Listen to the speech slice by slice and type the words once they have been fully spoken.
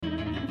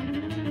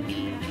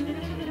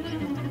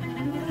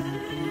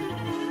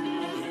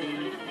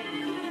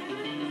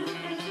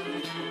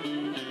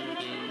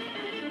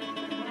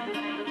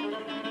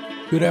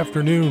Good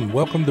afternoon.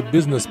 Welcome to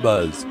Business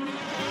Buzz.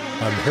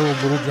 I'm Harold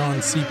Littlejohn,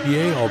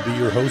 CPA. I'll be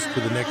your host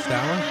for the next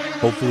hour.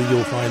 Hopefully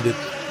you'll find it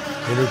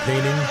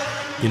entertaining,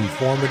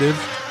 informative.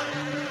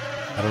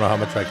 I don't know how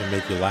much I can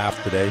make you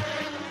laugh today.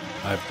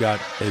 I've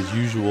got, as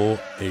usual,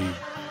 a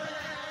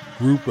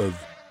group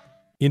of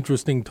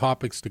interesting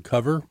topics to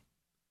cover.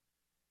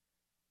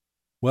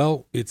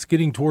 Well, it's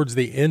getting towards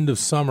the end of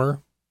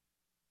summer,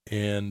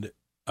 and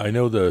I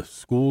know the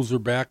schools are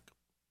back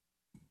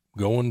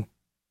going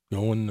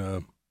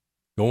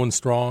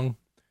strong.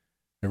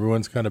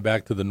 Everyone's kind of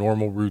back to the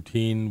normal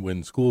routine.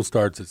 When school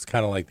starts, it's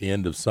kind of like the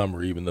end of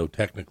summer, even though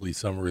technically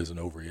summer isn't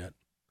over yet.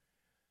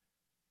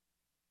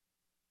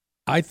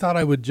 I thought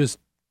I would just,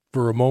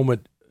 for a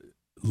moment,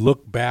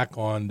 look back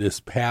on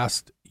this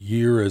past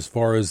year as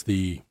far as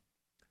the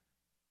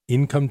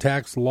income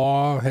tax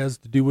law has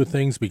to do with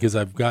things, because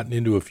I've gotten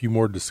into a few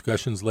more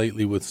discussions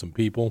lately with some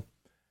people.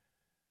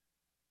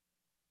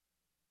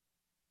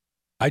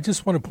 I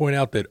just want to point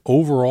out that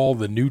overall,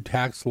 the new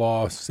tax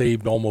law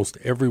saved almost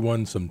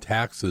everyone some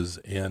taxes,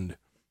 and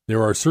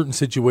there are certain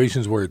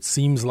situations where it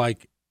seems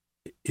like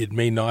it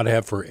may not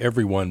have for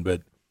everyone,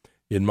 but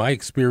in my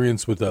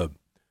experience with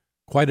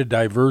quite a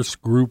diverse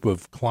group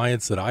of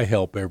clients that I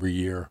help every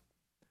year,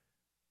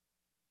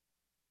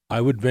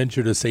 I would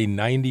venture to say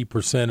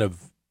 90%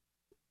 of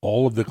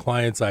all of the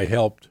clients I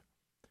helped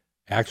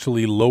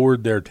actually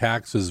lowered their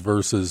taxes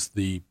versus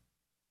the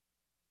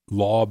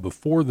law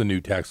before the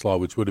new tax law,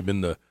 which would have been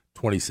the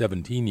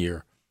 2017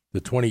 year. The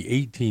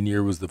 2018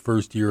 year was the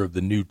first year of the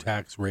new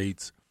tax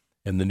rates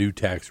and the new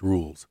tax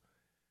rules.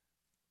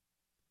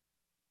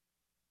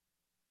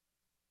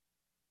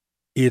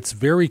 It's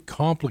very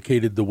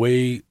complicated the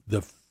way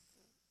the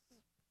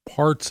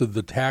parts of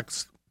the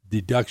tax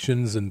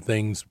deductions and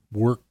things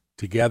work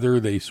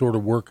together. They sort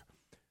of work,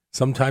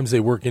 sometimes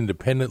they work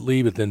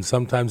independently, but then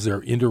sometimes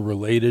they're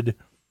interrelated.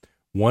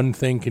 One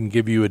thing can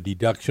give you a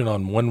deduction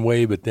on one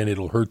way, but then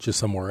it'll hurt you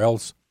somewhere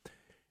else.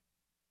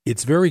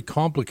 It's very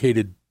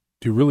complicated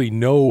to really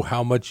know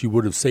how much you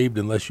would have saved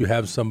unless you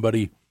have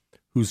somebody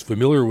who's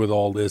familiar with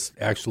all this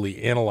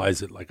actually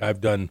analyze it like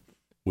I've done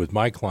with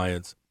my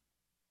clients.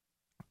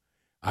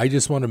 I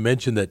just want to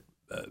mention that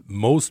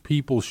most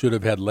people should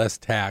have had less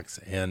tax,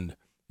 and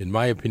in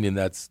my opinion,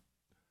 that's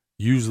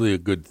usually a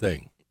good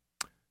thing.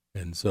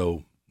 And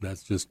so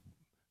that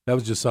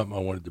was just something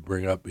I wanted to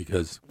bring up,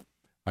 because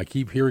I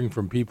keep hearing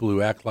from people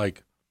who act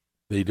like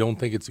they don't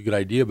think it's a good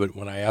idea, but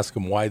when I ask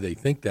them why they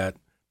think that,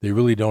 they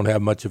really don't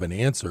have much of an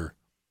answer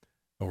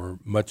or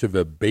much of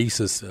a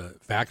basis,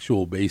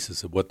 factual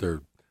basis of what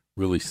they're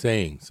really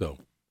saying. So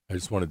I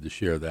just wanted to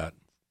share that.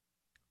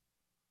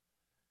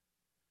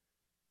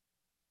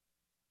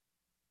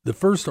 The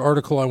first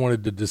article I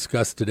wanted to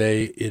discuss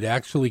today, it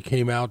actually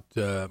came out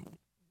a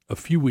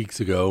few weeks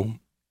ago,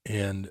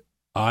 and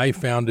I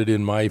found it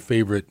in my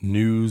favorite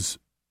news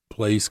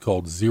place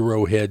called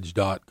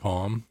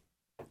ZeroHedge.com.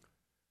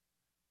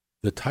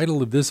 The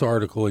title of this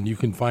article, and you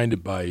can find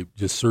it by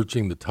just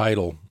searching the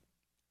title,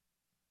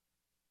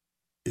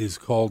 is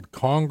called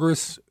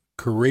 "Congress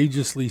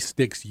Courageously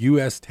Sticks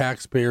U.S.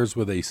 Taxpayers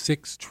with a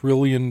 $6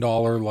 trillion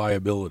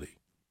Liability."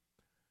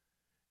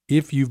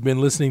 If you've been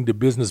listening to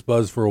Business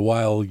Buzz for a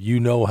while, you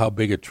know how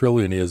big a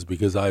trillion is,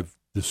 because I've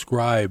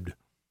described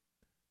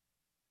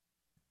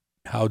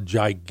how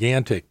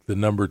gigantic the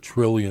number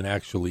trillion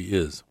actually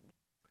is.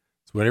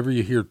 So whenever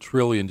you hear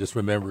trillion, just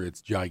remember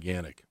it's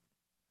gigantic.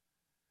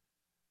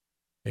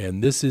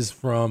 And this is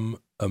from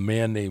a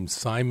man named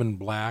Simon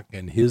Black,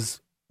 and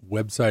his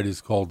website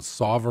is called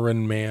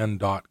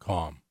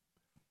sovereignman.com.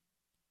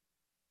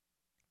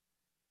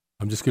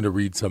 I'm just going to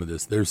read some of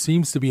this. There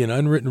seems to be an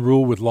unwritten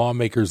rule with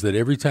lawmakers that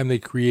every time they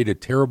create a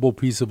terrible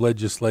piece of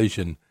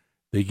legislation,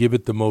 they give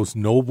it the most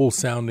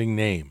noble-sounding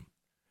name.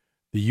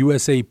 The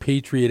USA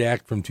Patriot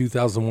Act from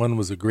 2001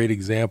 was a great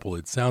example.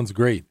 It sounds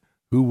great.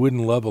 Who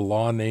wouldn't love a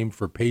law named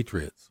for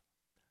patriots?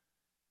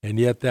 And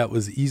yet that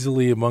was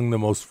easily among the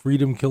most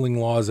freedom-killing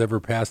laws ever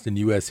passed in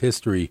U.S.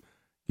 history,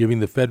 giving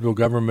the federal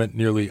government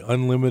nearly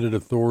unlimited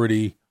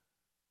authority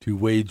to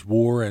wage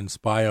war and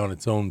spy on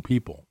its own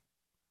people.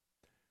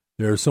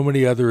 There are so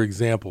many other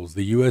examples.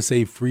 The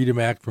USA Freedom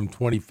Act from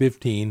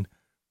 2015,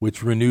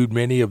 which renewed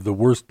many of the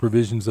worst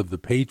provisions of the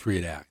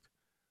Patriot Act,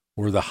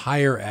 or the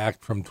Hire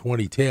Act from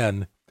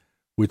 2010,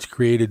 which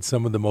created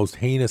some of the most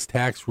heinous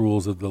tax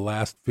rules of the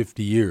last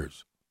 50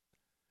 years.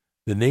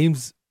 The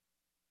names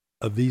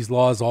of these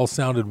laws all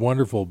sounded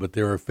wonderful, but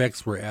their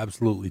effects were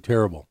absolutely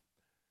terrible.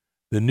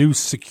 The new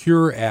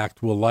Secure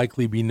Act will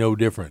likely be no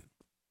different.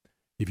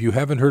 If you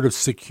haven't heard of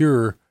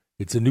Secure,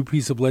 it's a new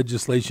piece of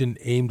legislation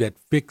aimed at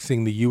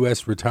fixing the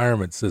U.S.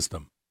 retirement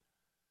system.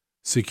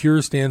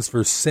 Secure stands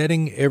for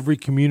Setting Every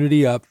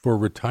Community Up for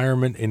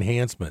Retirement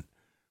Enhancement,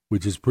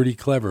 which is pretty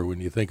clever when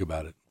you think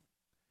about it.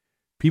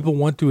 People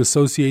want to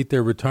associate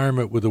their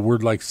retirement with a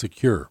word like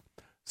secure.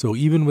 So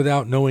even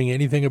without knowing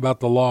anything about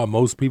the law,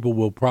 most people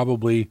will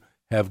probably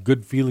have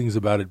good feelings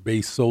about it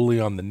based solely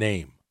on the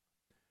name.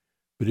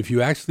 But if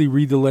you actually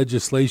read the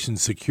legislation,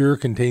 secure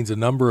contains a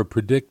number of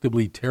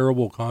predictably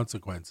terrible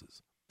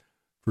consequences.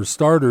 For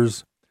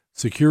starters,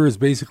 Secure is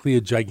basically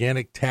a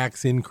gigantic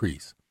tax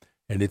increase,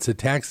 and it's a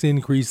tax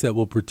increase that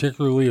will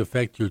particularly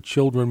affect your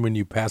children when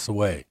you pass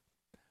away.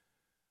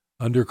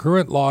 Under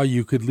current law,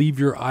 you could leave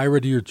your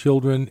IRA to your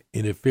children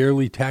in a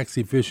fairly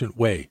tax-efficient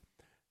way.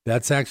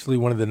 That's actually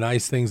one of the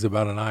nice things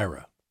about an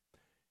IRA.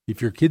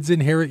 If your kids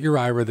inherit your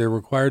IRA, they're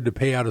required to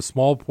pay out a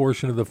small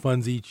portion of the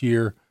funds each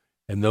year,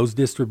 and those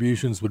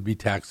distributions would be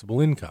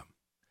taxable income.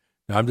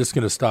 Now, I'm just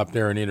going to stop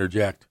there and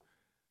interject.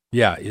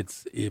 Yeah,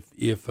 it's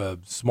if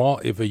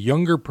a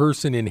younger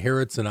person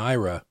inherits an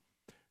IRA,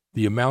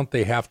 the amount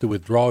they have to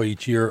withdraw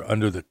each year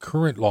under the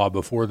current law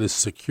before this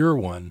secure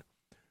one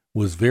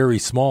was very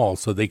small,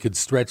 so they could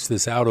stretch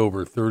this out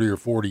over 30 or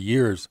 40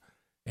 years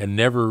and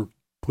never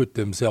put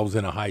themselves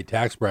in a high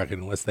tax bracket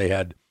unless they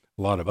had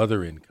a lot of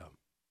other income.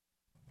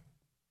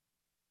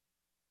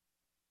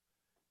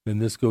 Then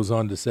this goes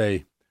on to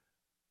say,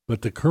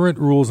 but the current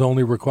rules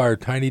only require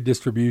tiny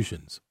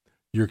distributions.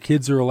 Your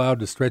kids are allowed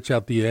to stretch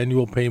out the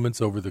annual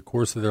payments over the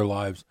course of their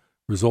lives,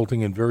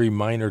 resulting in very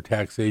minor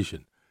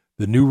taxation.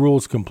 The new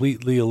rules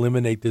completely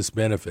eliminate this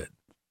benefit.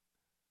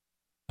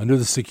 Under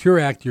the Secure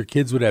Act, your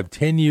kids would have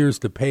 10 years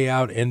to pay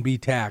out and be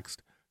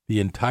taxed the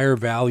entire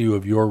value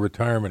of your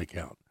retirement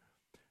account.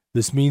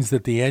 This means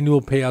that the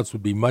annual payouts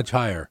would be much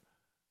higher,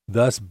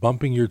 thus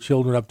bumping your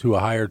children up to a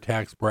higher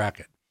tax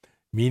bracket,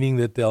 meaning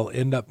that they'll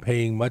end up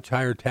paying much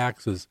higher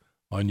taxes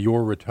on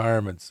your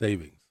retirement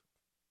savings.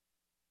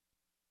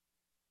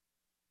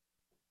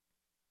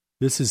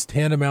 This is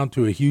tantamount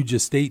to a huge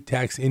estate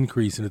tax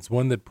increase, and it's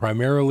one that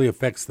primarily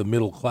affects the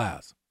middle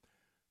class.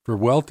 For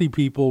wealthy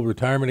people,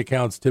 retirement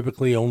accounts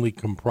typically only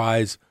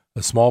comprise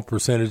a small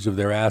percentage of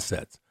their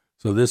assets,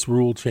 so this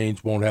rule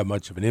change won't have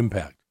much of an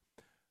impact.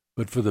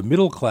 But for the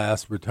middle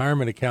class,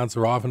 retirement accounts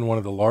are often one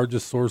of the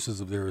largest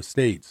sources of their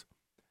estates,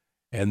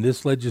 and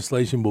this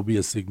legislation will be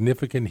a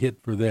significant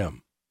hit for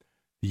them.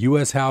 The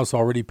U.S. House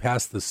already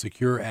passed the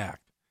Secure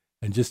Act,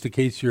 and just in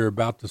case you're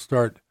about to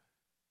start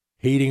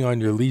hating on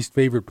your least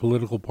favorite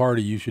political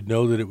party, you should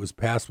know that it was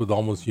passed with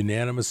almost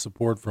unanimous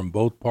support from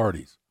both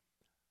parties.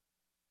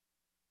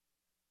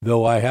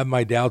 Though I have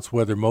my doubts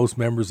whether most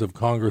members of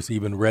Congress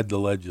even read the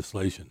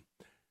legislation.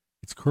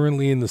 It's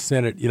currently in the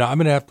Senate. I'm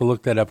going to have to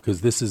look that up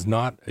because this is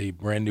not a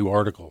brand new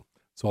article,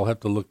 so I'll have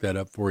to look that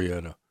up for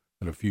you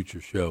in a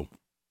future show.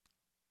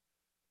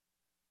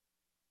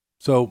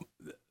 So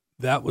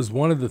that was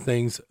one of the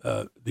things.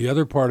 The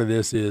other part of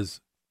this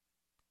is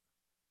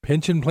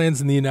pension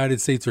plans in the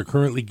United States are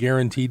currently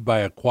guaranteed by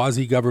a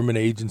quasi-government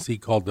agency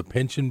called the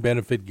Pension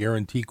Benefit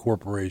Guaranty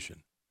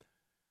Corporation.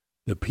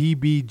 The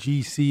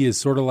PBGC is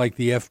sort of like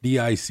the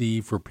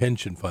FDIC for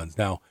pension funds.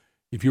 Now,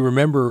 if you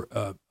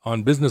remember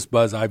on Business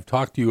Buzz, I've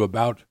talked to you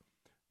about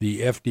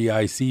the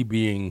FDIC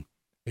being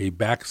a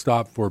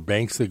backstop for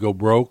banks that go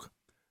broke.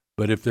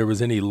 But if there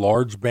was any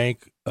large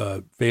bank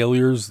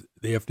failures,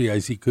 the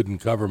FDIC couldn't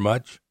cover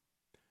much.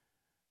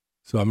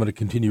 So I'm going to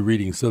continue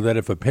reading. So that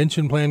if a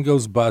pension plan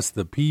goes bust,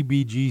 the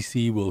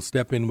PBGC will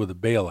step in with a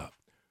bailout.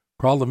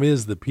 Problem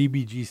is, the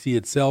PBGC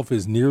itself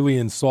is nearly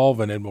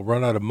insolvent and will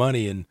run out of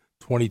money in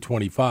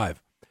 2025,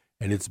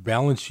 and its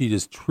balance sheet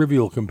is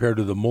trivial compared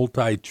to the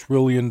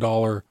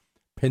multi-trillion-dollar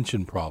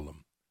pension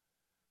problem.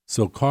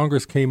 So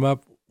Congress came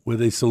up with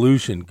a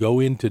solution: go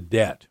into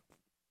debt.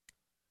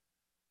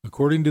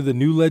 According to the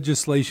new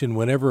legislation,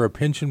 whenever a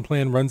pension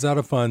plan runs out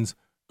of funds,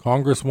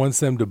 Congress wants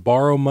them to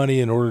borrow money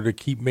in order to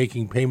keep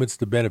making payments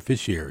to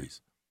beneficiaries.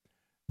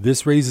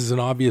 This raises an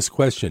obvious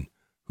question: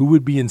 who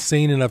would be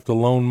insane enough to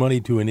loan money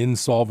to an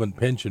insolvent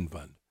pension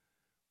fund?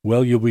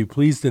 Well, you'll be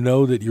pleased to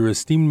know that your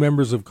esteemed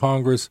members of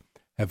Congress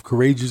have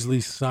courageously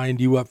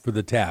signed you up for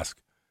the task,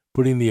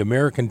 putting the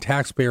American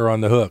taxpayer on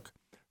the hook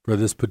for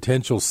this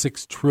potential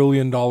 $6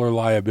 trillion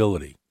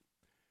liability.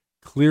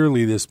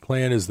 Clearly, this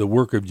plan is the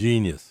work of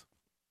genius.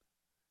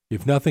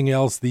 If nothing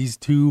else, these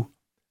two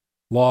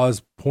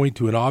laws point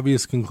to an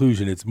obvious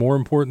conclusion. It's more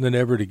important than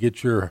ever to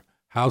get your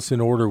house in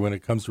order when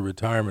it comes to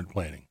retirement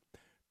planning.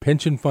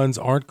 Pension funds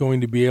aren't going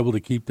to be able to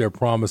keep their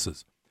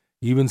promises.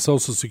 Even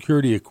Social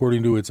Security,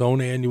 according to its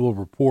own annual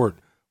report,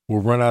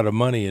 will run out of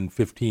money in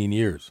 15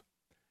 years.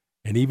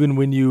 And even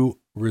when you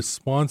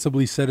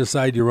responsibly set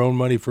aside your own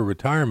money for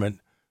retirement,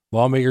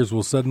 lawmakers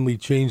will suddenly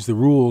change the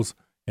rules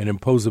and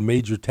impose a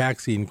major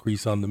tax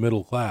increase on the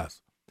middle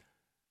class.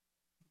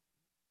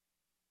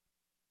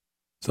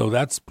 So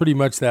that's pretty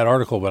much that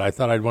article, but I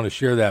thought I'd want to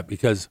share that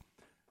because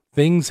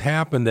things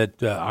happen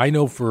that I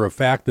know for a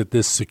fact that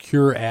this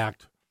Secure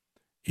Act,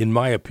 in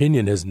my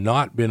opinion, has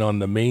not been on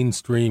the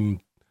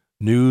mainstream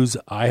news.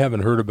 I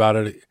haven't heard about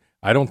it.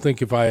 I don't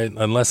think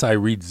unless I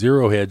read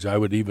Zero Hedge, I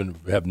would even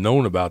have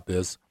known about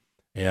this.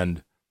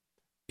 And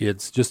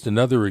it's just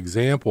another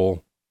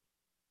example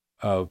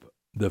of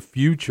the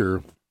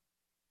future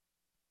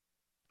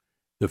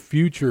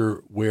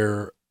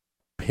where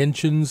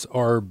pensions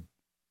are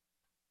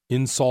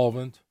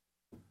insolvent,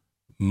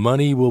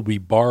 money will be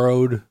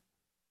borrowed,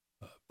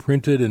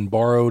 printed and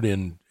borrowed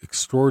in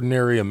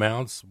extraordinary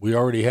amounts. We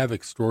already have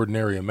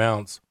extraordinary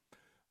amounts.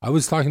 I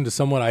was talking to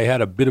someone. I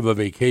had a bit of a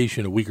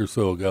vacation a week or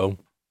so ago,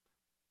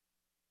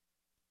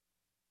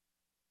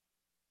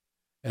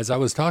 As I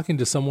was talking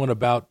to someone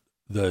about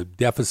the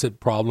deficit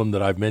problem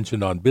that I've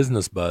mentioned on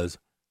Business Buzz,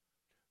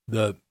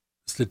 the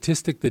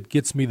statistic that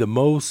gets me the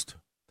most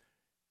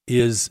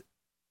is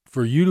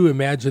for you to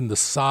imagine the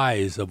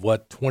size of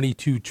what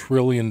 $22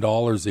 trillion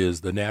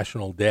is, the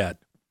national debt.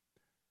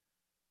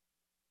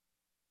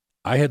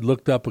 I had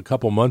looked up a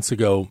couple months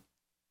ago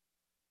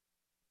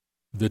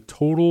the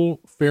total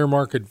fair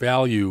market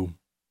value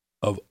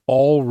of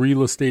all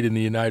real estate in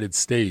the United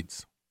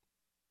States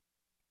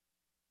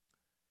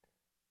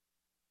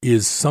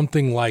is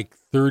something like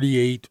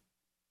 $38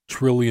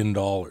 trillion.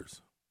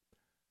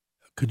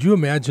 Could you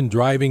imagine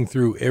driving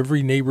through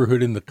every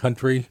neighborhood in the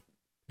country,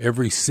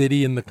 every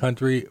city in the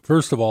country,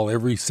 first of all,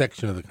 every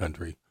section of the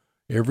country,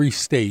 every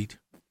state,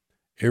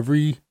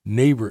 every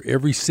neighbor,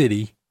 every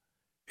city,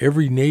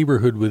 every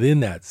neighborhood within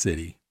that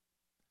city,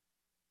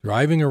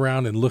 driving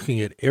around and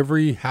looking at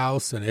every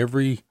house and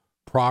every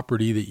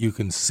property that you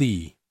can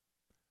see?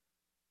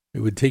 It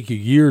would take you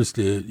years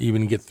to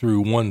even get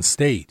through one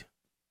state.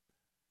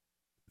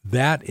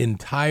 That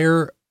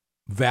entire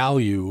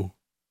value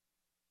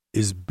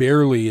is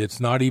barely,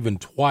 it's not even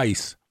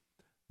twice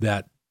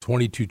that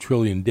 22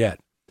 trillion debt.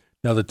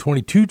 Now, the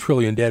 22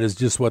 trillion debt is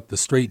just what the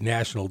straight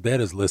national debt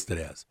is listed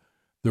as.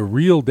 The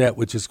real debt,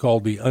 which is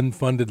called the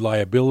unfunded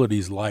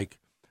liabilities like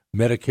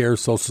Medicare,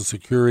 Social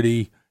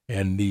Security,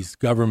 and these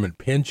government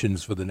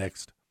pensions for the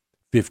next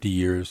 50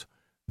 years,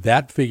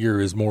 that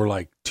figure is more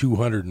like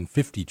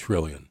 250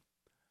 trillion.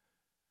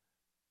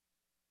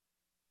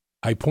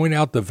 I point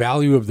out the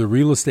value of the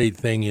real estate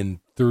thing in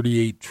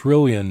 38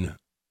 trillion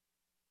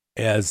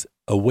as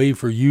a way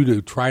for you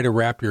to try to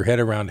wrap your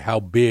head around how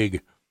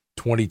big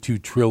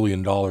 $22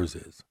 trillion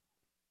is.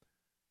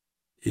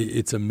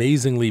 It's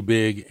amazingly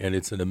big, and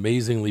it's an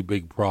amazingly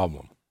big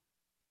problem.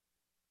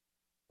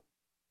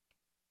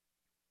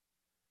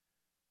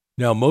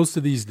 Now, most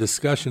of these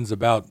discussions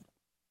about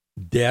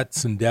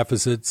debts and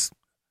deficits,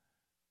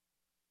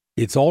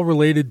 it's all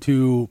related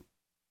to,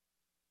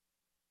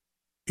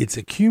 it's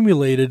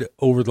accumulated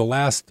over the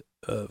last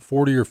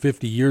 40 or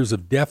 50 years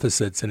of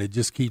deficits, and it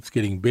just keeps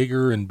getting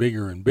bigger and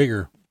bigger and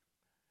bigger.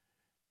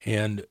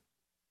 And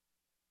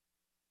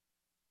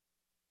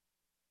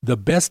the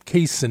best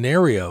case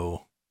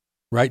scenario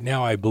right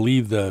now, I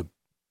believe the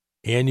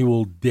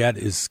annual debt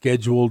is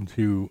scheduled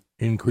to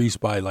increase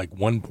by like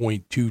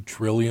 1.2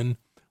 trillion,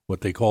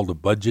 what they call the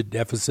budget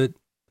deficit.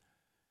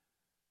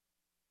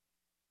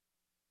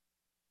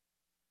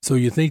 So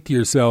you think to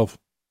yourself,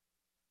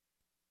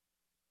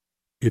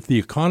 if the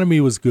economy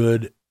was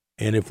good,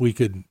 and if we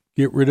could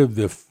get rid of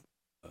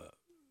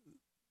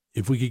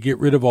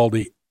all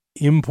the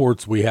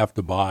imports we have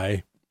to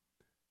buy,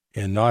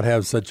 and not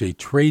have such a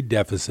trade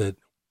deficit,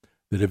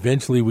 that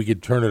eventually we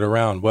could turn it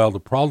around. Well, the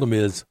problem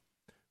is,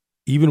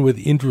 even with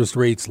interest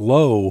rates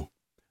low,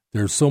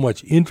 there's so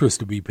much interest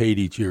to be paid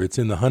each year. It's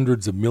in the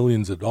hundreds of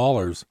millions of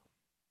dollars.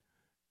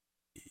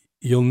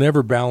 You'll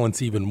never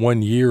balance even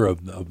 1 year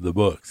of the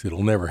books.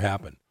 It'll never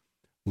happen,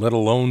 let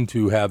alone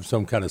to have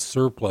some kind of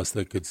surplus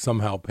that could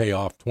somehow pay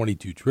off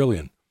 22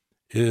 trillion.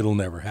 It'll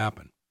never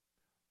happen.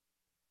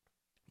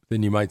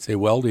 Then you might say,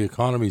 well, the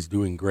economy's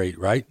doing great,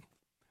 right?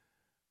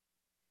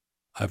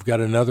 I've got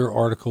another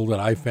article that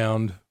I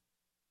found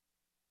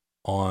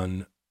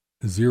on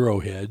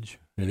Zero Hedge,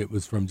 and it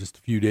was from just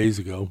a few days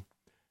ago,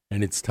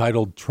 and it's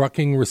titled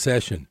Trucking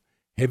Recession.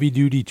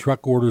 Heavy-duty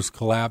truck orders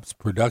collapse,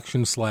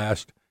 production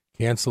slashed,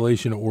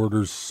 cancellation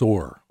orders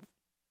soar.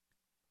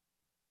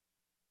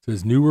 It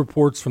says new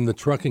reports from the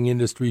trucking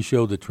industry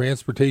show the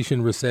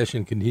transportation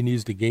recession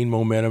continues to gain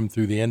momentum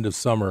through the end of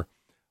summer,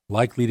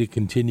 likely to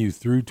continue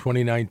through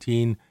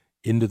 2019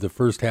 into the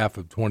first half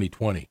of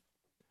 2020.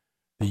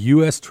 The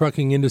U.S.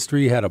 trucking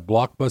industry had a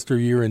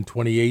blockbuster year in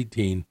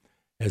 2018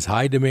 as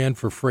high demand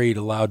for freight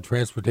allowed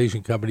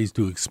transportation companies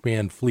to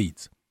expand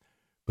fleets.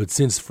 But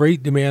since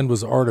freight demand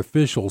was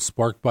artificial,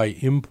 sparked by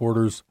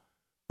importers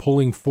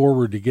pulling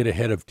forward to get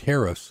ahead of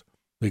tariffs,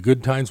 the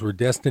good times were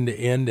destined to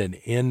end and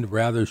end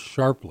rather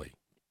sharply.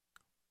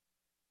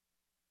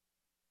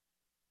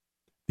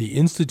 The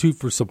Institute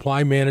for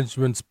Supply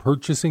Management's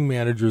Purchasing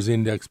Managers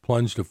Index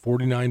plunged to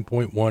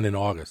 49.1 in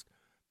August,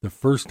 the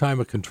first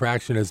time a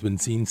contraction has been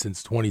seen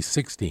since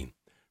 2016.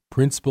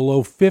 Prints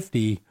below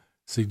 50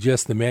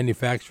 suggests the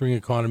manufacturing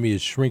economy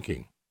is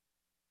shrinking.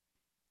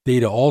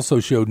 Data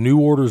also showed new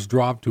orders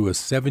dropped to a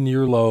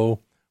 7-year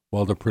low,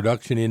 while the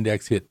production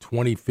index hit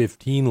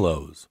 2015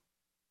 lows.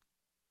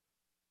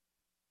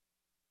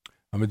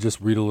 I'm going to just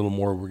read a little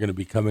more. We're going to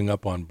be coming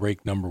up on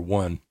break number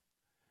 1,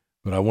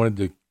 but I wanted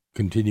to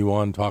continue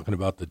on talking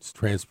about the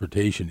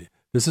transportation.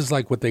 This is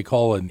like what they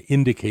call an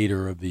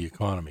indicator of the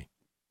economy.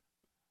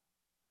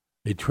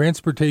 A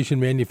transportation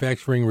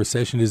manufacturing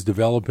recession is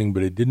developing,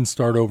 but it didn't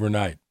start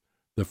overnight.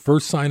 The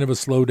first sign of a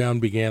slowdown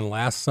began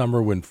last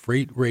summer when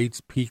freight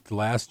rates peaked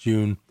last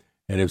June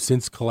and have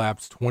since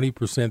collapsed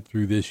 20%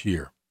 through this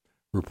year,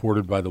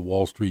 reported by the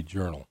Wall Street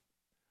Journal.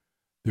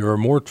 There are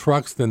more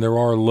trucks than there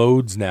are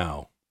loads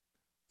now,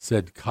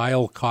 said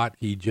Kyle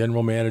Kotke,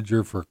 general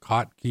manager for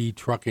Kotke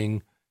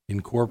Trucking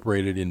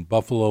Incorporated in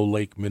Buffalo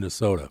Lake,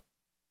 Minnesota.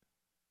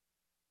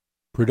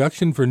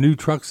 Production for new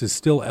trucks is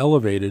still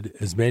elevated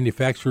as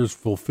manufacturers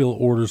fulfill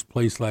orders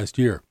placed last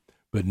year,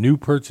 but new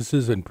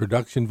purchases and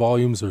production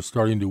volumes are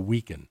starting to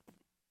weaken.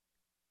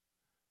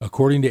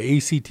 According to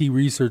ACT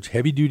Research,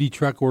 heavy-duty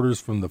truck orders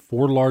from the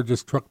 4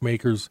 largest truck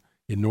makers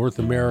in North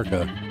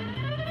America.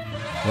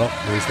 Well,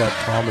 there's that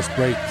promised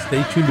break.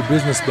 Stay tuned to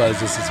Business Buzz.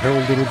 This is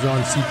Harold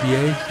Littlejohn,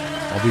 CPA.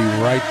 I'll be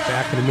right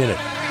back in a minute.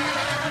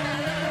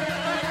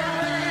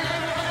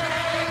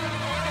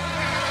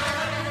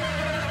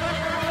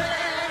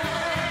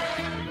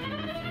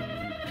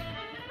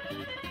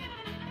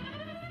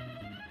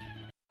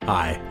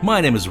 Hi,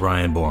 my name is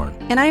Ryan Bourne.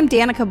 And I'm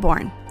Danica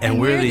Bourne.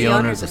 And we're the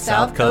owners of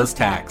South Coast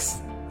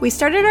Tax. We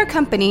started our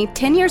company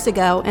 10 years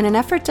ago in an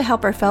effort to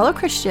help our fellow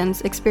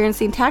Christians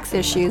experiencing tax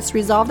issues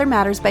resolve their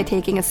matters by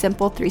taking a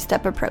simple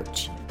 3-step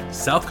approach.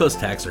 South Coast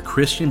Tax are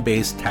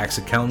Christian-based tax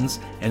accountants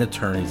and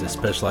attorneys that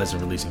specialize in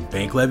releasing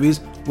bank levies,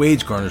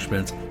 wage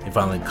garnishments, and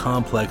filing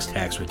complex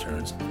tax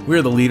returns. We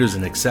are the leaders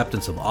in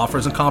acceptance of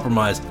offers and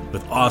compromise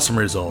with awesome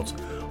results.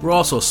 We're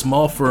also a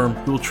small firm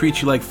who will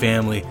treat you like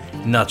family,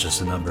 not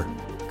just a number.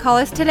 Call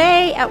us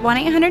today at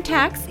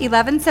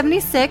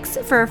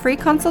 1-800-TAX-1176 for a free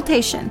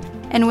consultation,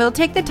 and we'll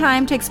take the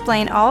time to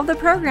explain all of the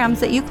programs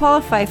that you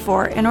qualify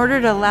for in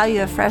order to allow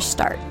you a fresh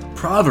start.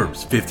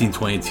 Proverbs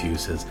 15:22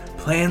 says,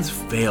 "Plans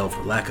fail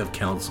for lack of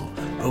counsel,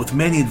 but with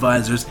many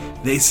advisors,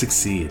 they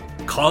succeed."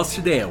 Call us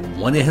today at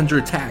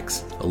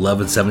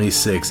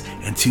 1-800-TAX-1176,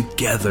 and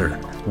together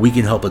we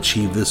can help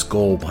achieve this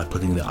goal by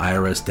putting the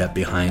IRS debt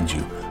behind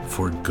you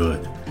for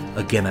good.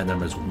 Again, that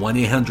number is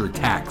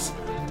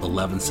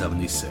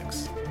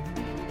 1-800-TAX-1176.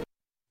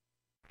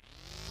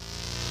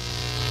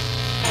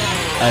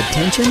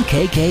 Attention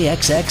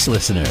KKXX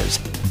listeners.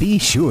 Be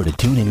sure to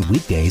tune in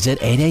weekdays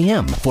at 8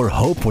 a.m. for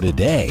Hope for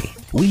Today.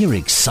 We are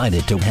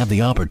excited to have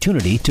the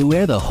opportunity to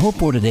air the Hope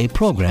for Today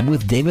program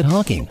with David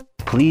Hawking.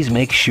 Please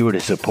make sure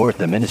to support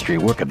the ministry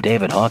work of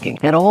David Hawking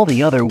and all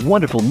the other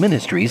wonderful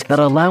ministries that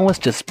allow us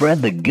to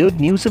spread the good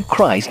news of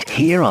Christ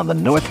here on the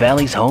North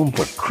Valley's home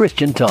for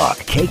Christian talk,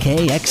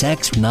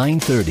 KKXX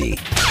 930.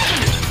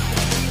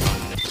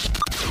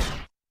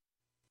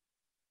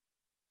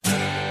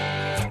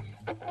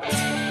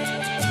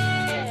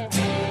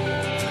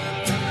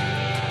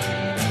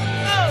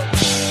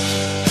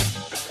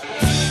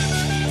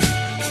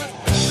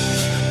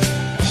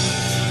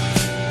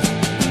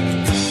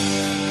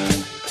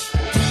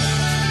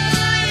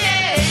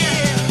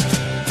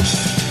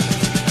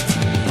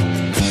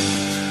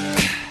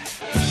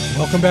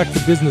 Welcome back to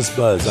Business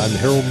Buzz. I'm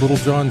Harold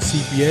Littlejohn,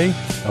 CPA.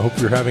 I hope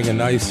you're having a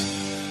nice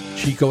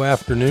Chico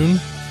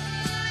afternoon.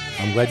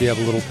 I'm glad you have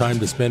a little time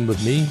to spend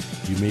with me.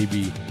 You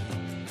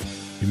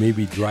may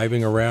be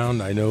driving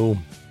around. I know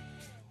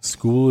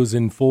school is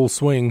in full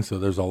swing, so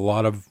there's a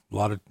lot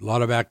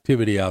of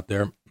activity out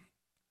there.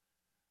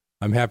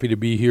 I'm happy to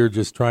be here,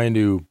 just trying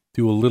to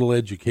do a little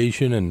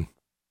education and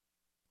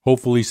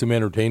hopefully some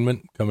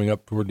entertainment coming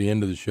up toward the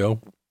end of the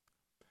show.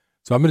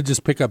 So I'm going to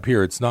just pick up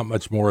here. It's not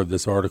much more of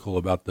this article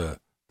about the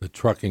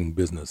trucking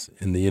business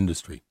in the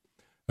industry.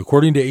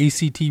 According to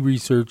ACT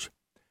Research,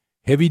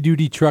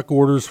 heavy-duty truck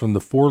orders from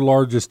the 4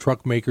 largest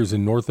truck makers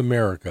in North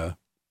America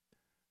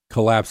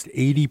collapsed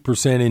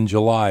 80% in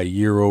July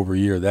year over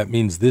year. That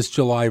means this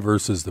July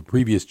versus the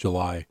previous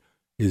July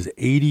is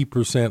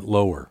 80%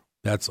 lower.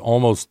 That's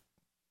almost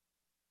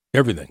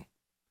everything.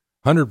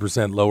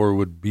 100% lower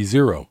would be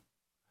zero.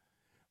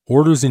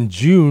 Orders in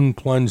June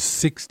plunged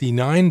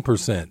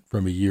 69%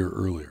 from a year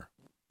earlier.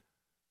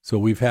 So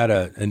we've had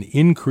an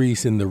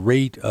increase in the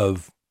rate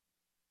of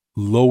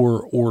lower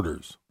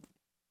orders.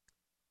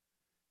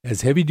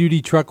 As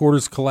heavy-duty truck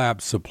orders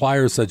collapse,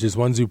 suppliers such as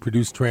ones who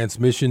produce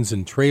transmissions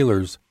and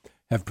trailers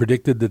have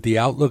predicted that the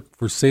outlook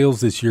for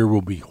sales this year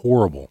will be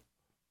horrible.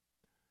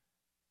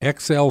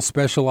 XL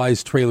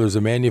Specialized Trailers,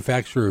 a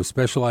manufacturer of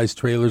specialized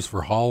trailers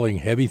for hauling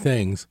heavy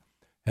things,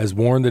 has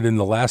warned that in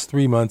the last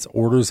 3 months,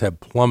 orders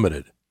have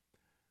plummeted.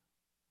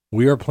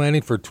 "We are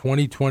planning for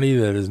 2020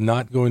 that is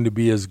not going to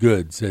be as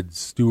good," said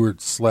Stuart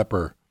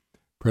Slepper,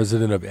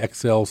 president of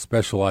XL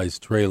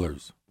Specialized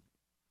Trailers.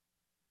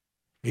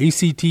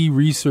 ACT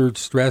Research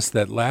stressed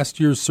that last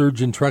year's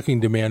surge in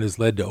trucking demand has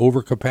led to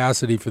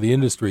overcapacity for the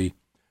industry,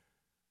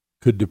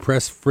 could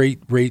depress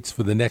freight rates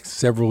for the next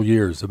several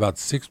years. About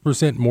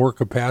 6% more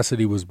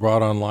capacity was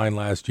brought online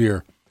last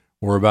year,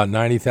 or about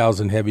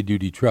 90,000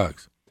 heavy-duty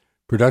trucks.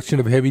 Production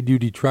of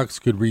heavy-duty trucks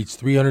could reach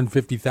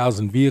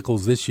 350,000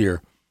 vehicles this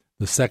year,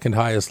 the second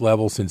highest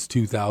level since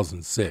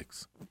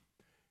 2006.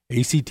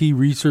 ACT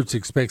Research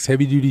expects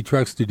heavy-duty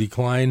trucks to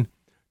decline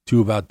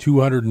to about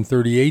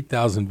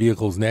 238,000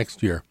 vehicles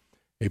next year,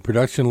 a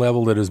production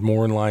level that is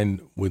more in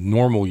line with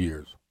normal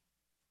years.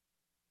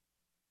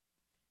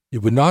 "It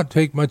would not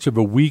take much of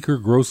a weaker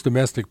gross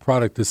domestic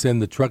product to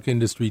send the truck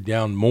industry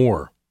down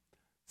more,"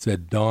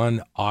 said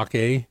Don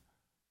Ake,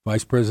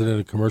 Vice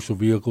President of Commercial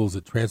Vehicles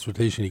at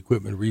Transportation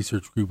Equipment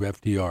Research Group,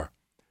 FTR.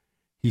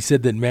 He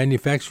said that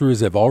manufacturers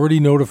have already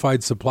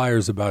notified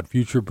suppliers about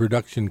future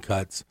production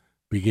cuts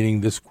beginning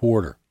this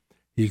quarter.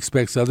 He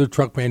expects other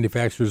truck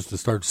manufacturers to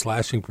start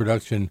slashing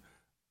production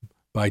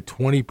by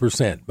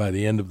 20% by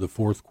the end of the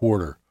fourth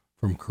quarter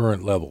from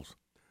current levels.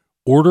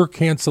 Order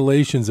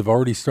cancellations have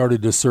already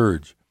started to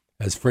surge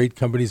as freight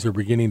companies are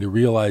beginning to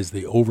realize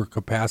the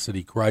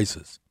overcapacity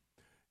crisis.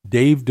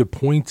 Dave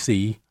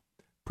DePoincy,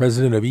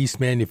 president of East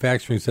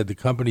Manufacturing, said the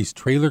company's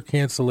trailer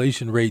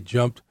cancellation rate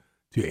jumped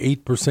to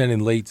 8% in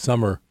late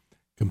summer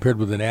compared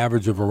with an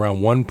average of around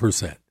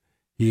 1%.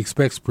 He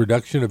expects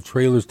production of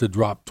trailers to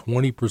drop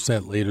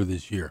 20% later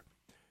this year.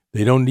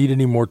 They don't need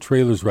any more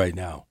trailers right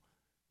now.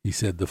 He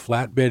said the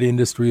flatbed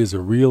industry is a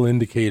real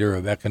indicator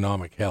of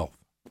economic health.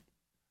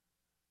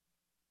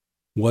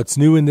 What's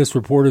new in this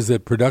report is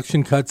that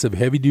production cuts of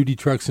heavy-duty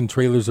trucks and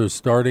trailers are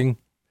starting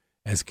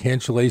as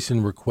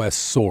cancellation requests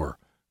soar.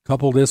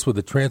 Couple this with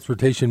the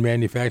transportation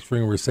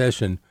manufacturing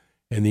recession,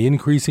 and the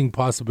increasing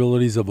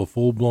possibilities of a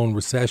full-blown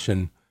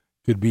recession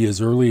could be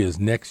as early as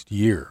next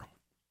year.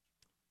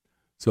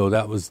 So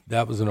that was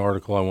an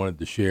article I wanted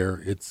to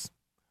share.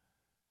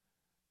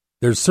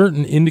 There's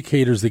certain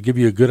indicators that give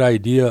you a good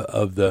idea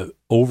of the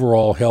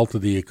overall health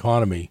of the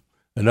economy.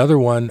 Another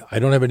one, I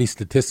don't have any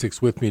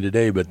statistics with me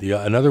today, but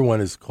another one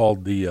is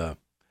called I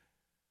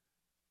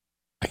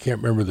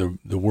can't remember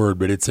the word,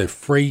 but it's a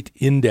freight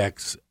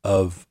index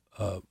of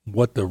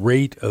what the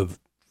rate of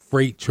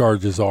freight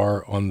charges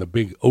are on the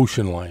big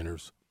ocean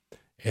liners.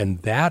 And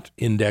that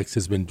index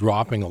has been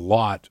dropping a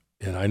lot.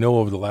 And I know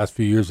over the last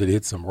few years it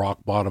hit some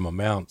rock bottom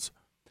amounts.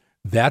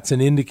 That's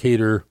an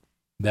indicator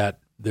that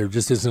there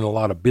just isn't a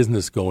lot of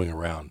business going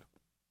around.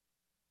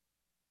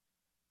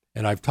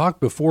 And I've talked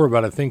before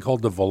about a thing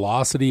called the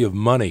velocity of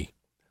money.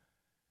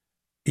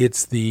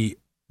 It's the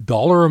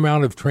dollar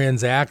amount of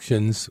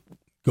transactions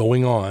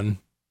going on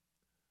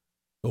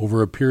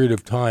over a period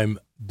of time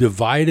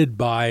divided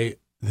by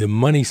the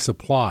money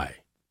supply.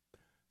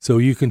 So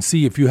you can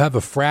see if you have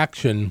a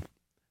fraction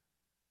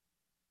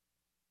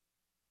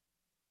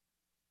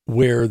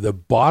where the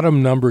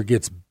bottom number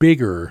gets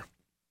bigger,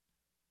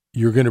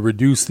 you're going to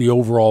reduce the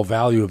overall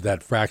value of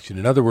that fraction.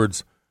 In other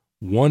words,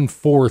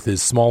 1/4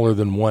 is smaller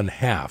than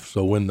 1/2.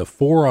 So when the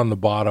 4 on the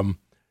bottom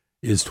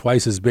is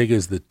twice as big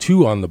as the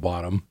 2 on the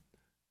bottom,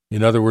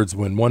 in other words,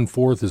 when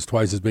 1/4 is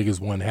twice as big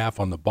as 1/2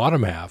 on the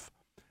bottom half,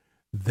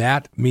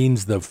 that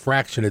means the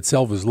fraction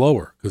itself is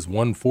lower because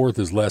 1/4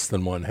 is less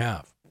than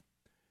 1/2.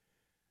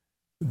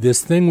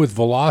 This thing with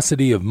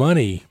velocity of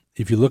money,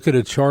 if you look at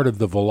a chart of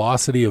the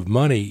velocity of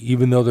money,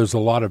 even though there's a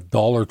lot of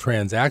dollar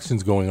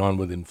transactions going on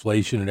with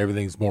inflation and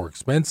everything's more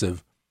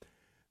expensive,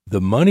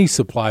 the money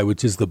supply,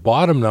 which is the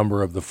bottom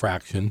number of the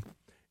fraction,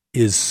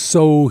 is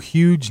so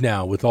huge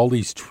now with all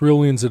these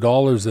trillions of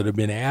dollars that have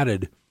been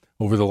added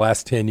over the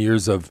last 10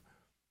 years of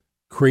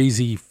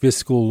crazy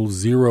fiscal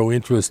zero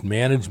interest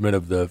management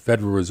of the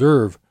Federal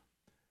Reserve.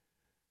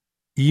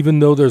 Even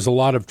though there's a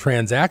lot of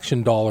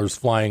transaction dollars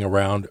flying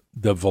around,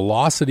 the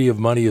velocity of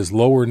money is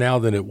lower now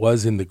than it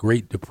was in the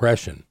Great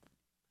Depression.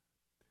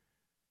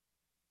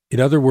 In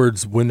other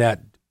words, when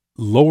that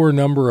lower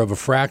number of a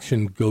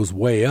fraction goes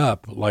way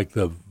up, like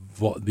the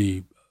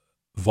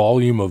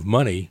volume of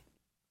money,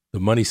 the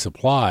money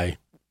supply,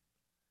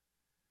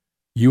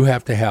 you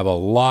have to have a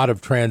lot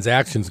of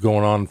transactions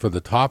going on for the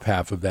top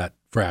half of that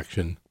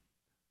fraction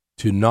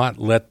to not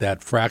let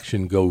that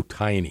fraction go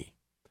tiny,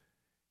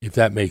 if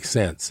that makes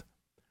sense.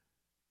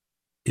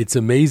 It's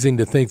amazing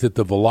to think that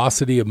the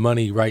velocity of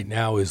money right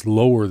now is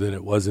lower than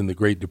it was in the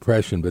Great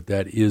Depression, but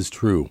that is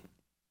true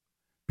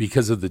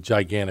because of the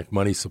gigantic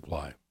money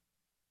supply.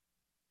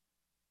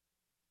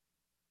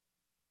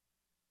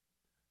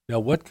 Now,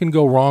 what can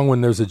go wrong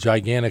when there's a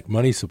gigantic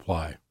money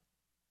supply?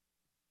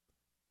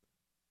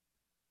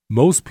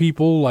 Most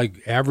people,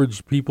 like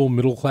average people,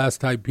 middle-class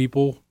type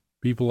people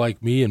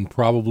like me and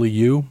probably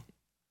you,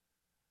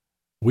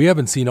 we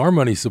haven't seen our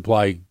money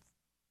supply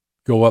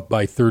go up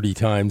by 30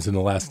 times in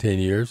the last 10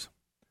 years.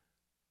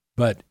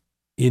 But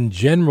in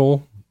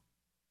general,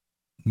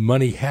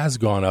 money has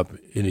gone up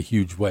in a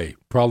huge way.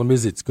 Problem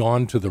is it's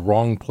gone to the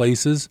wrong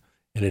places,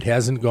 and it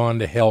hasn't gone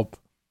to help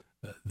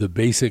the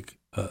basic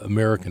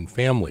American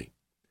family.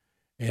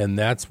 And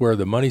that's where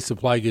the money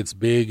supply gets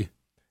big.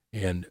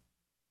 And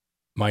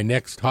my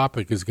next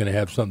topic is going to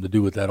have something to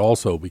do with that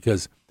also,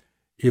 because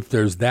if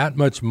there's that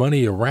much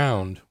money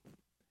around,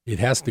 it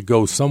has to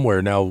go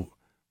somewhere. Now,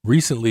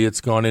 recently it's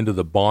gone into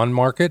the bond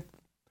market.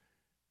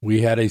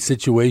 We had a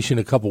situation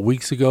a couple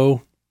weeks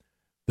ago.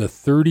 The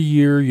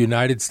 30-year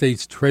United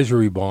States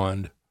Treasury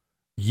bond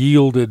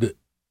yielded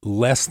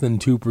less than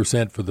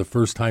 2% for the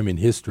first time in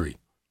history.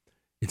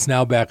 It's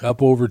now back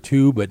up over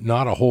 2, but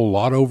not a whole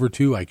lot over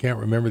 2. I can't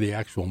remember the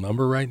actual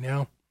number right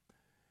now.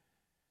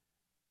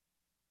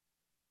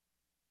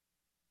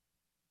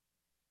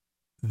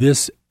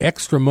 This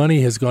extra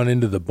money has gone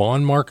into the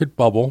bond market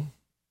bubble,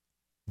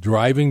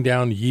 driving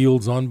down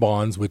yields on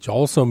bonds, which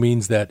also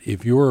means that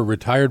if you're a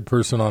retired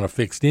person on a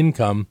fixed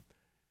income,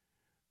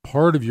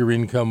 part of your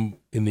income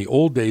in the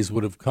old days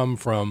would have come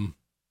from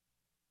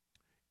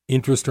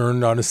interest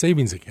earned on a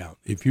savings account.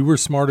 If you were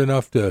smart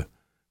enough to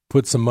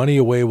put some money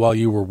away while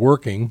you were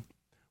working,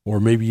 or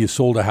maybe you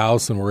sold a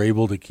house and were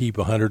able to keep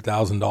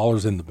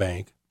 $100,000 in the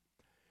bank,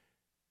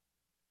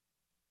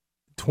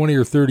 20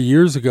 or 30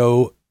 years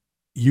ago,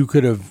 you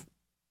could have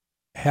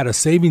had a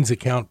savings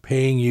account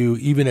paying you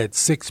even at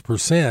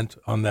 6%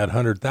 on that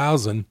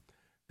 $100,000.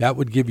 That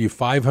would give you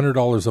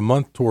 $500 a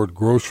month toward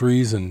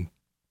groceries and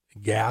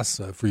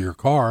gas for your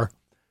car,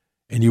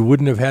 and you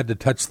wouldn't have had to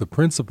touch the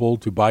principal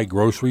to buy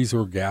groceries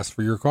or gas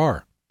for your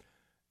car.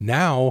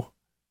 Now,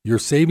 your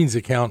savings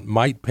account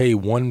might pay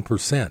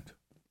 1%.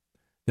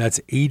 That's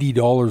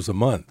 $80 a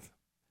month.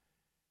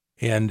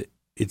 And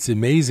it's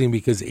amazing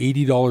because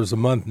 $80 a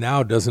month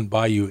now doesn't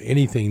buy you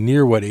anything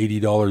near what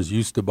 $80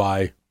 used to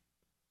buy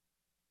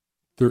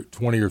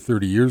 20 or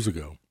 30 years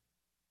ago.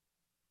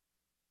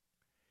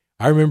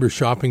 I remember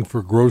shopping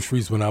for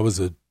groceries when I was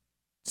a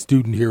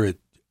student here at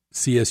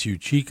CSU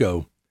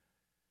Chico,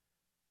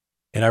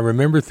 and I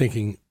remember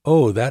thinking,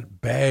 oh, that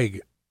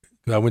bag,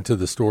 I went to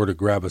the store to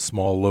grab a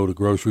small load of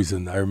groceries,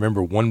 and I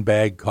remember one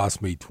bag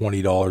cost me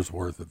 $20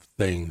 worth of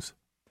things.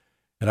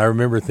 And I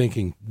remember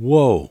thinking,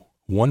 whoa,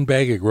 one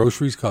bag of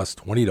groceries costs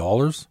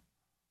 $20?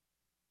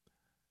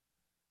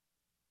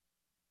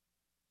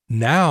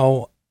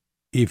 Now,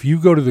 if you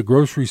go to the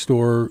grocery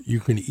store, you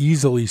can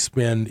easily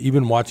spend,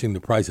 even watching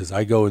the prices,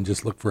 I go and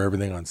just look for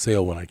everything on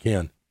sale when I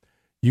can.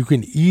 You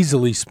can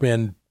easily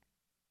spend,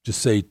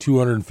 just say,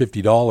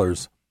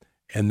 $250,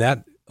 and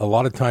that a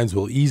lot of times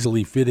will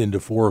easily fit into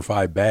 4 or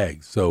 5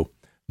 bags. So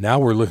now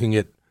we're looking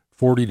at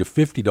 $40 to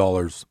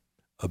 $50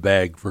 a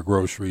bag for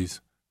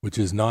groceries, which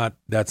is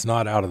that's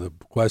not out of the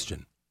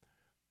question.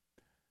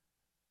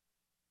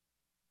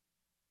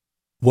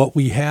 What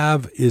we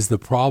have is the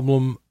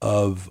problem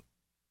of,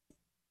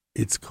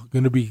 it's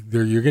going to be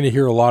there. You're going to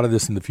hear a lot of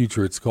this in the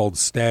future. It's called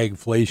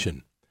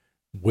stagflation.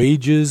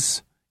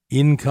 Wages,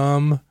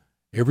 income,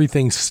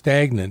 everything's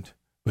stagnant,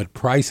 but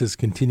prices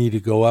continue to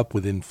go up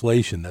with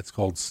inflation. That's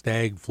called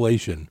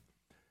stagflation.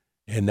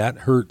 And that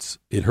hurts.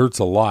 It hurts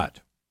a lot.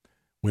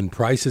 When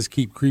prices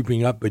keep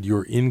creeping up, but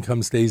your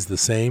income stays the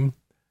same,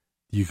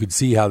 you could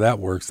see how that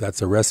works.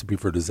 That's a recipe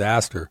for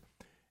disaster.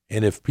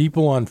 And if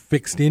people on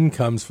fixed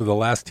incomes for the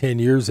last 10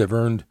 years have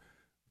earned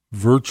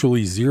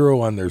virtually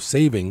zero on their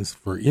savings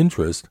for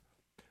interest,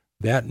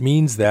 that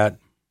means that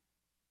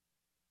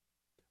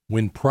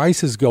when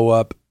prices go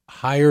up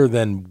higher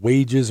than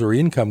wages or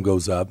income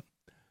goes up,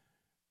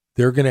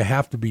 they're going to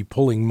have to be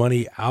pulling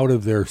money out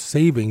of their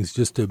savings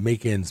just to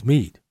make ends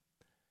meet.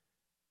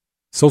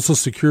 Social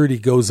Security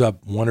goes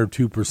up 1 or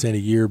 2% a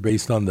year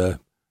based on the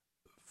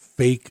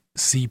fake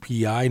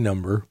CPI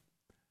number.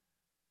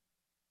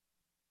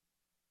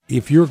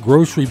 If your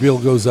grocery bill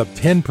goes up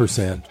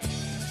 10%,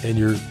 and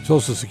your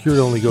Social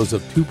Security only goes up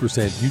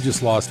 2%, you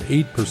just lost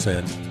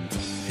 8%,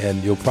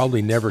 and you'll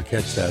probably never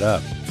catch that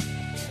up.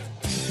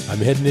 I'm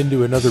heading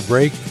into another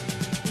break.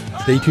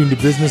 Stay tuned to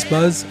Business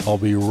Buzz. I'll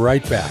be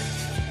right back.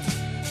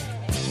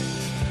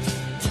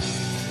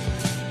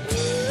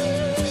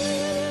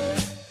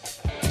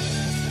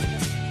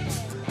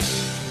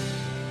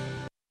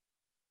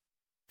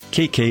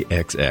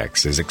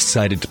 KKXX is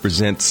excited to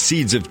present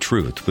Seeds of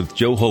Truth with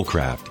Joe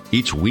Holcraft.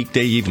 Each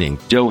weekday evening,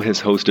 Joe has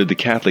hosted the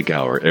Catholic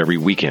Hour every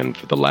weekend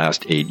for the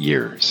last 8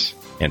 years.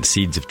 And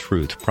Seeds of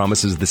Truth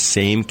promises the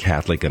same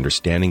Catholic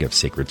understanding of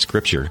sacred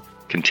scripture,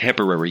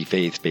 contemporary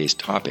faith-based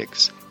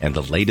topics, and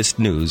the latest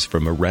news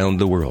from around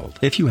the world.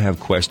 If you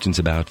have questions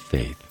about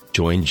faith,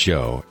 join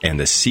Joe and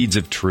the Seeds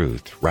of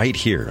Truth right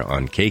here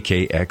on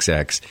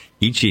KKXX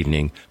each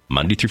evening,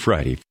 Monday through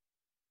Friday.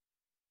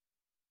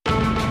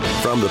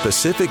 From the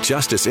Pacific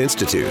Justice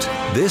Institute,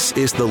 this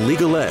is The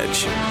Legal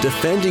Edge,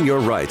 defending your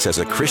rights as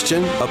a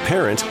Christian, a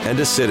parent, and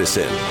a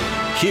citizen.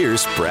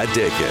 Here's Brad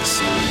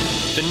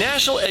Dacus. The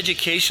National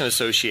Education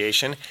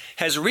Association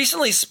has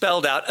recently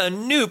spelled out a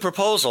new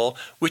proposal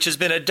which has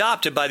been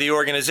adopted by the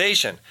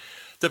organization.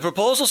 The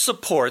proposal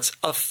supports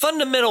a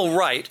fundamental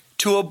right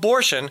to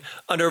abortion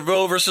under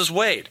Roe v.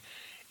 Wade.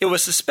 It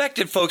was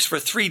suspected, folks, for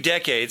 3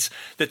 decades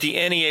that the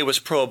NEA was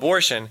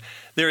pro-abortion.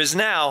 There is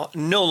now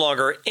no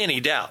longer any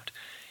doubt.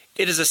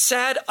 It is a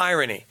sad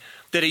irony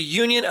that a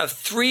union of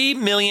 3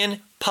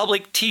 million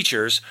public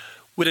teachers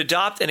would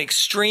adopt an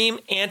extreme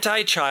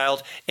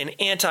anti-child and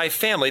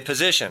anti-family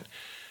position.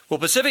 Well,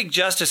 Pacific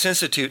Justice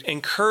Institute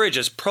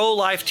encourages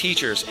pro-life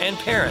teachers and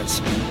parents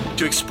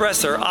to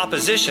express their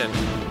opposition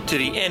to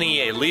the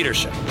NEA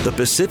leadership. The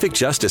Pacific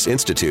Justice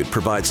Institute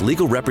provides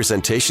legal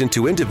representation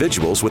to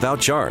individuals without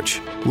charge.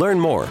 Learn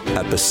more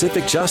at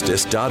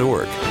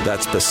pacificjustice.org.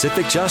 That's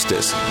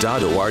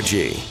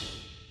pacificjustice.org.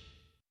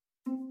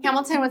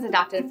 Hamilton was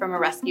adopted from a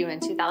rescue in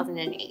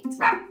 2008.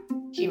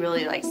 He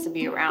really likes to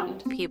be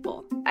around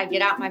people. I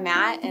get out my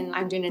mat and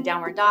I'm doing a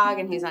downward dog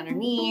and he's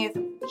underneath.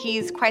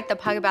 He's quite the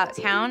pug about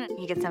town.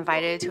 He gets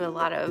invited to a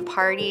lot of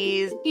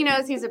parties. He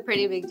knows he's a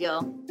pretty big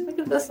deal. Look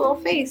at this little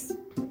face.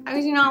 How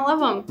could you not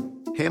love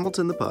him?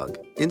 Hamilton the Pug,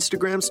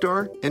 Instagram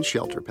star and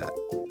shelter pet.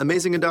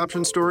 Amazing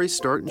adoption stories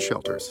start in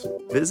shelters.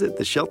 Visit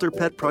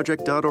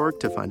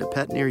theshelterpetproject.org to find a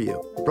pet near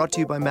you. Brought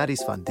to you by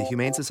Maddie's Fund, the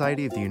Humane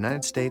Society of the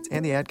United States,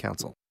 and the Ad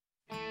Council.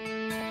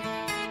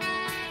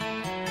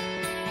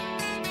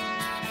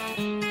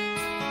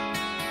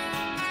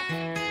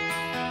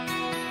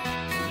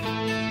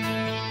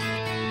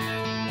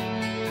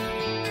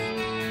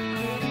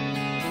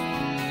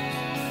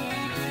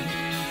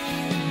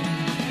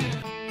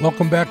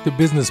 Welcome back to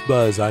Business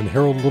Buzz. I'm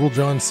Harold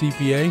Littlejohn,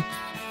 CPA.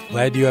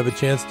 Glad you have a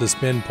chance to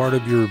spend part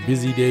of your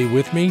busy day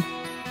with me.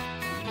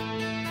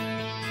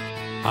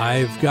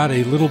 I've got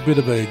a little bit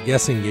of a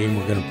guessing game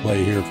we're going to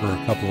play here for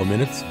a couple of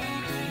minutes.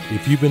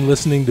 If you've been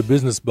listening to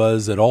Business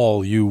Buzz at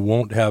all, you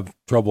won't have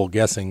trouble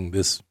guessing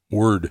this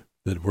word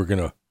that we're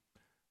going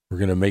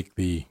to make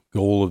the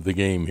goal of the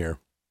game here.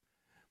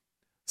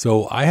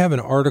 So I have an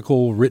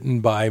article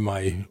written by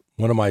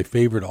one of my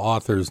favorite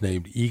authors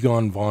named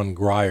Egon von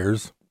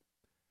Greyerz.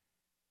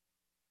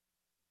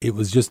 It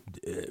was just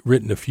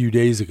written a few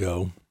days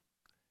ago,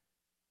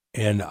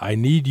 and I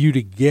need you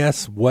to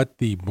guess what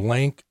the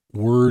blank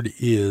word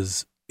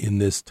is in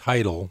this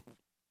title.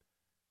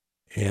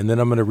 And then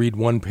I'm going to read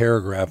one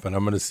paragraph, and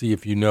I'm going to see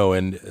if you know.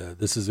 And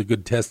this is a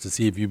good test to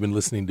see if you've been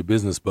listening to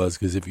Business Buzz,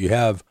 because if you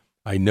have,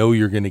 I know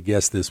you're going to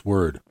guess this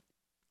word.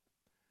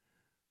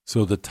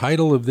 So the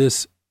title of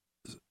this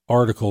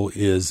article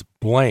is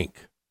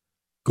blank,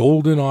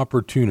 golden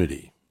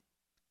opportunity.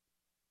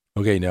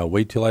 Okay, now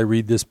wait till I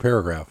read this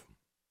paragraph.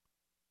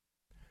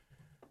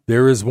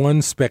 There is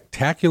one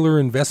spectacular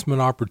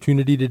investment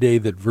opportunity today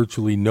that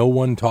virtually no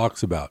one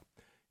talks about.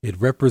 It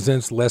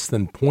represents less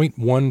than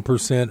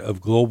 0.1% of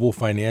global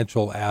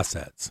financial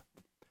assets.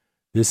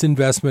 This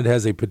investment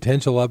has a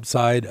potential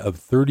upside of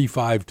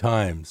 35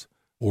 times,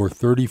 or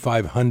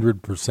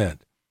 3,500%.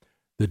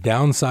 The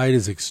downside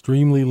is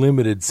extremely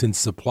limited since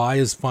supply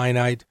is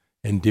finite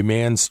and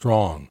demand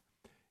strong.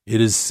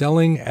 It is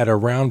selling at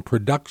around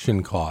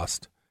production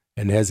cost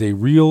and has a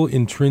real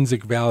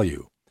intrinsic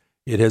value.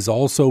 It has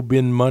also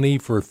been money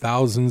for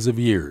thousands of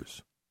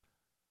years.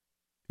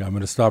 I'm going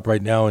to stop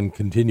right now and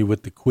continue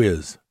with the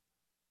quiz.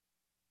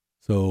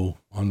 So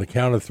on the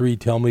count of three,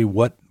 tell me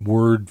what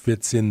word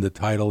fits in the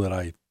title that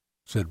I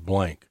said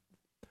blank.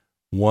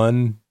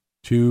 1,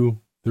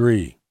 2,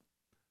 3.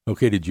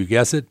 Okay, did you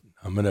guess it?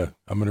 I'm gonna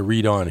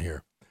read on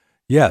here.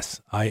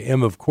 Yes, I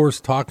am of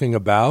course talking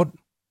about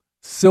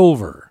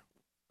silver.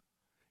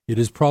 It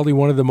is probably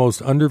one of the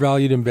most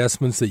undervalued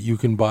investments that you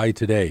can buy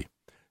today.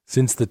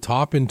 Since the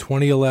top in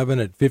 2011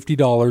 at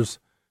 $50,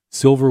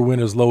 silver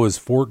went as low as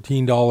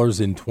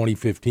 $14 in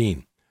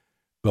 2015.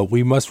 But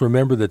we must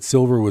remember that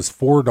silver was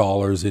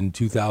 $4 in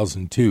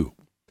 2002.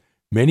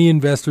 Many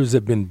investors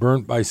have been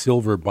burnt by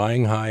silver,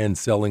 buying high and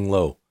selling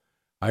low.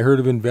 I heard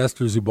of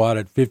investors who bought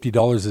at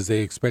 $50 as they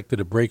expected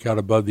to break out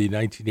above the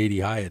 1980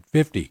 high at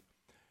 $50.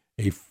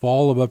 A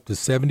fall of up to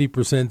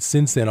 70%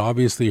 since then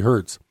obviously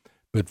hurts,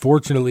 but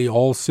fortunately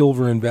all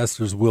silver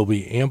investors will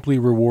be amply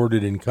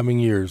rewarded in coming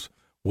years,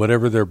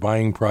 whatever their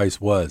buying price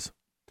was.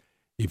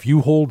 If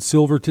you hold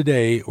silver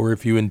today, or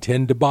if you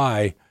intend to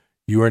buy,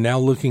 you are now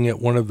looking at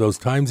one of those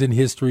times in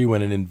history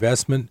when an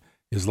investment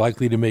is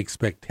likely to make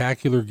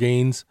spectacular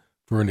gains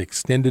for an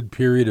extended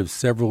period of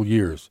several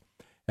years.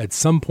 At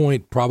some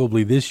point,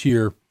 probably this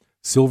year,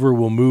 silver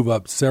will move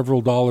up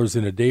several dollars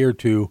in a day or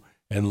two,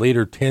 and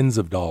later tens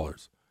of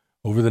dollars.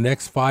 Over the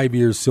next 5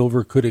 years,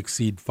 silver could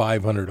exceed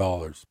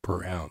 $500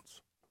 per ounce.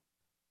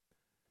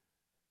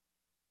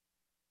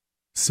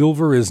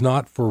 Silver is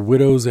not for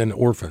widows and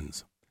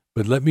orphans.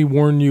 But let me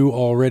warn you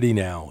already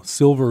now,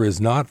 silver is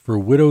not for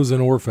widows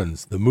and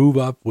orphans. The move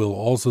up will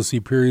also see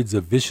periods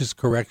of vicious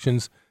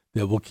corrections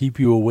that will keep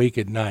you awake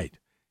at night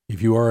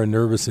if you are a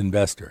nervous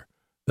investor.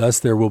 Thus,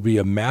 there will be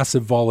a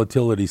massive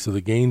volatility, so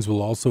the gains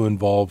will also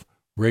involve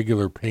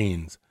regular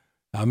pains.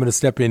 I'm going to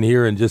step in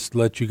here and just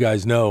let you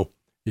guys know,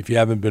 if you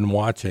haven't been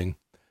watching,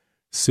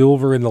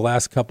 silver in the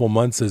last couple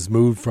months has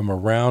moved from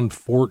around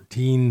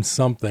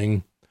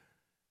 14-something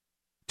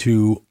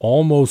to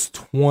almost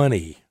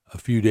 20 a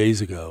few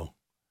days ago.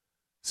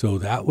 So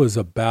that was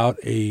about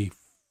a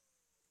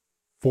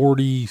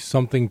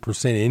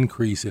 40-something%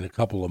 increase in a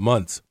couple of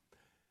months.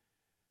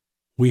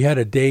 We had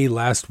a day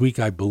last week,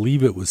 I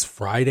believe it was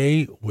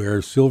Friday,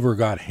 where silver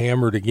got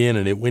hammered again,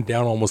 and it went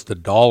down almost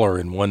 $1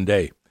 in one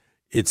day.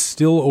 It's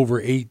still over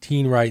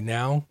 18 right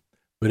now,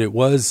 but it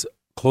was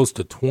close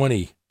to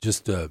 20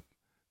 just 3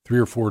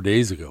 or 4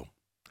 days ago.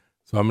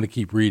 So I'm going to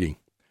keep reading.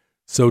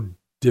 So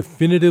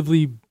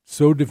definitively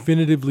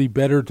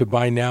better to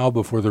buy now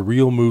before the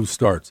real move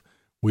starts.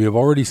 We have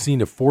already seen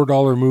a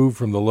 $4 move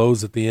from the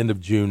lows at the end of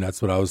June.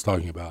 That's what I was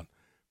talking about.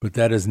 But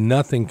that is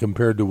nothing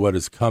compared to what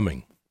is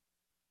coming.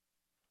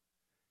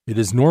 It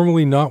is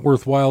normally not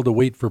worthwhile to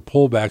wait for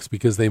pullbacks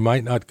because they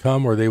might not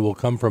come, or they will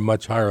come from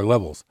much higher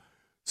levels.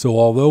 So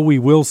although we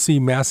will see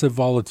massive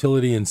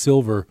volatility in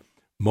silver,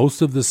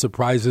 most of the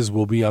surprises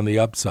will be on the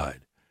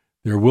upside.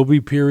 There will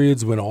be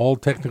periods when all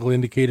technical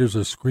indicators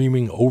are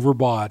screaming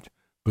overbought,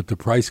 but the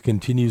price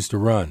continues to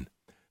run.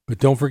 But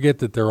don't forget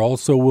that there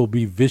also will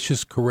be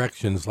vicious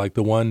corrections like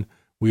the one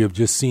we have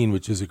just seen,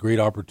 which is a great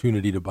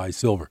opportunity to buy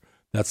silver.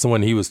 That's the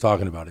one he was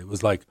talking about. It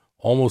was like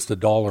almost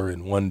 $1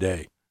 in one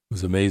day. It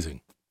was amazing.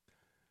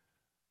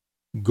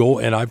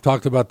 And I've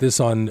talked about this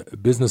on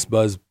Business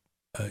Buzz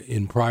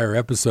in prior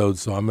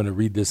episodes, so I'm going to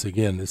read this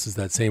again. This is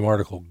that same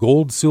article.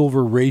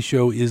 Gold-silver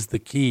ratio is the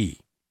key.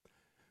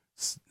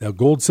 Now,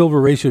 gold-silver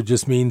ratio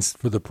just means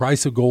for the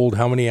price of gold,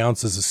 how many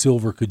ounces of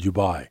silver could you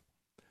buy?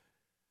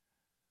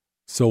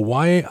 So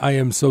why I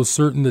am so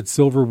certain that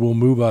silver will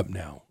move up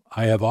now?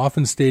 I have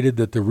often stated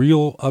that the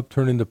real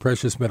upturn in the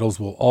precious metals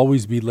will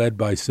always be led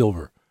by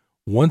silver.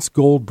 Once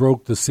gold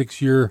broke the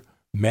 6-year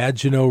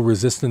Maginot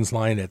resistance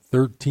line at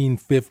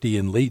 $1,350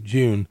 in late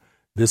June,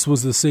 this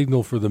was the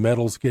signal for the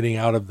metals getting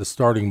out of the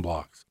starting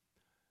blocks.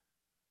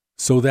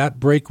 So that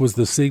break was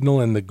the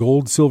signal, and the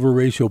gold-silver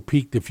ratio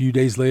peaked a few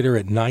days later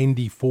at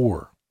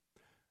 94.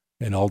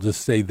 And I'll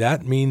just say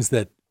that means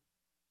that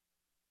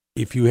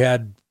if you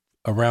had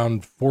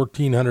around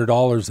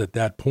 $1,400 at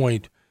that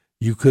point,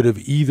 you could have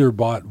either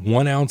bought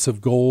 1 ounce of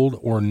gold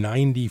or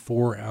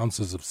 94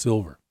 ounces of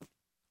silver.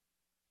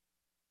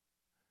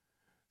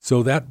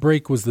 So that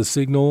break was the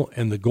signal,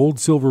 and the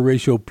gold-silver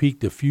ratio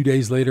peaked a few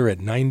days later at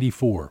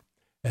 94.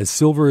 As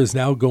silver is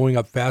now going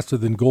up faster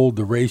than gold,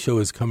 the ratio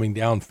is coming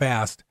down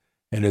fast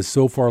and has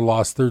so far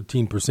lost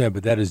 13%,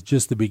 but that is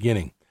just the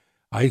beginning.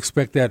 I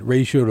expect that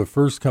ratio to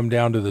first come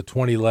down to the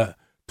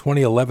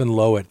 2011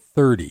 low at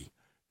 30.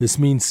 This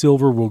means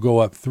silver will go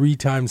up 3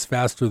 times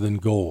faster than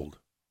gold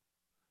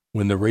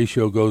when the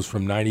ratio goes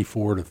from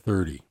 94 to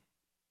 30.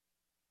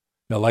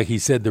 Now, like he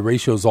said, the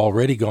ratio's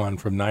already gone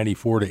from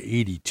 94 to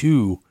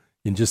 82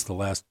 in just the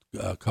last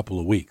couple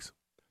of weeks.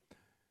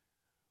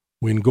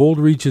 When gold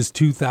reaches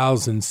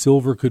 $2,000,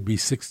 silver could be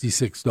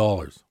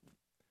 $66.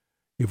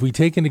 If we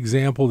take an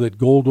example that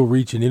gold will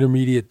reach an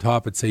intermediate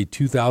top at, say,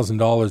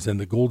 $2,000 and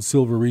the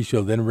gold-silver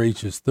ratio then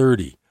reaches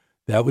 30,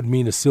 that would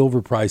mean a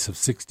silver price of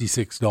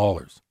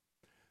 $66.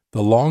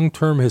 The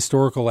long-term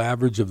historical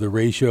average of the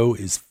ratio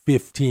is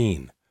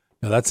 15.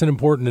 Now, that's an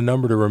important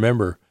number to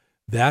remember.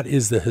 That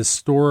is the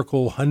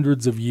historical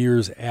hundreds of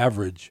years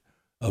average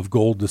of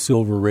gold to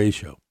silver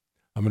ratio.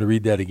 I'm going to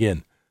read that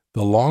again.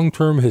 The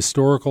long-term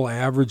historical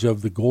average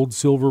of the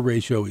gold-silver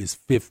ratio is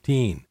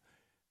 15.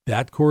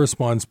 That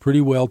corresponds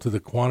pretty well to the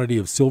quantity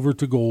of silver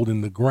to gold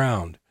in the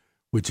ground,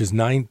 which is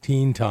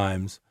 19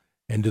 times,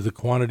 and to the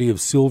quantity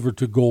of silver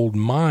to gold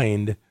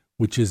mined,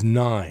 which is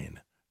 9.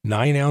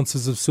 9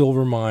 ounces of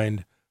silver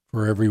mined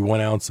for every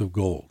 1 ounce of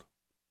gold.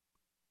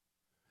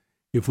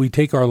 If we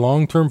take our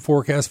long-term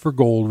forecast for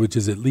gold, which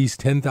is at least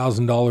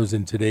 $10,000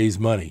 in today's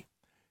money,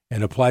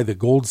 and apply the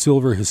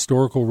gold-silver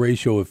historical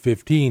ratio of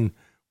 15,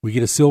 we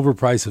get a silver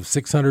price of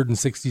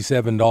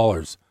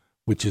 $667,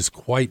 which is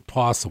quite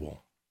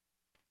possible.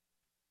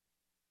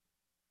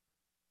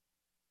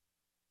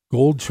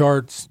 Gold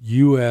Charts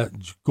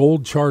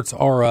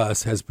R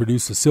Us has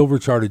produced a silver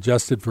chart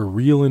adjusted for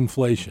real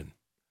inflation,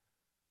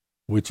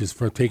 which is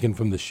taken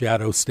from the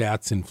Shadow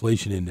Stats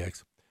Inflation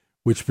Index,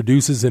 which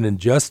produces an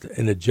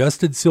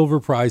adjusted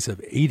silver price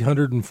of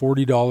 $840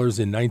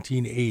 in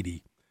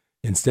 1980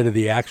 instead of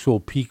the actual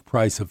peak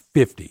price of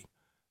 $50.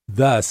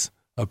 Thus,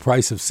 a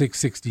price of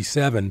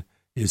 $667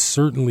 is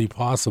certainly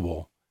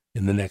possible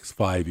in the next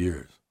 5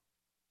 years.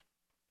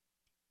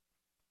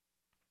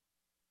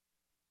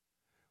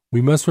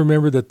 We must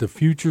remember that the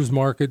futures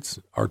markets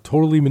are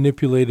totally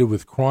manipulated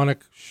with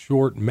chronic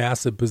short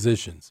massive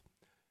positions.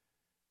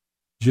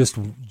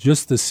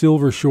 Just the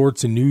silver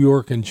shorts in New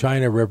York and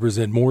China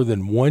represent more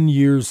than 1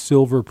 year's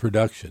silver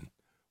production.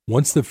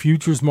 Once the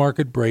futures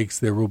market breaks,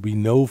 there will be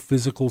no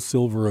physical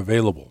silver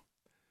available.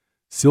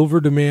 Silver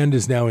demand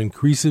is now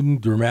increasing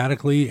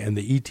dramatically, and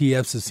the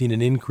ETFs have seen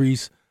an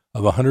increase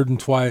of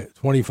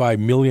 125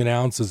 million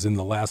ounces in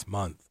the last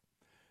month.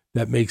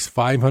 That makes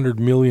 500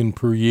 million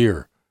per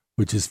year,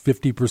 which is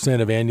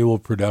 50% of annual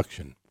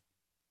production.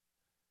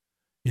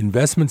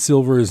 Investment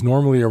silver is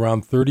normally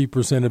around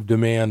 30% of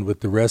demand, with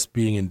the rest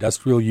being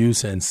industrial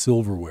use and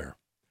silverware.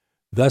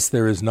 Thus,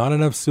 there is not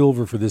enough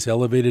silver for this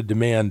elevated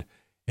demand,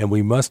 and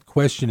we must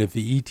question if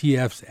the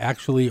ETFs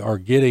actually are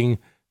getting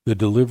the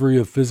delivery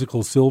of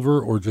physical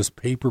silver or just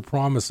paper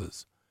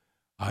promises.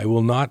 I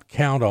will not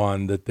count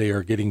on that they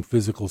are getting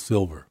physical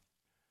silver.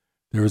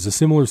 There is a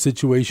similar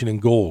situation in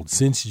gold.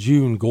 Since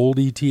June, gold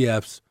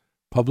ETFs,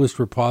 published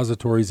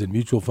repositories, and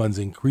mutual funds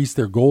increased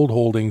their gold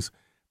holdings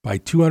by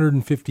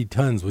 250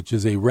 tons, which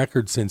is a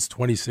record since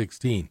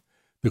 2016.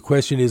 The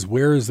question is,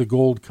 where is the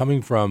gold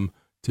coming from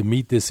to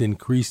meet this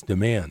increased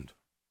demand?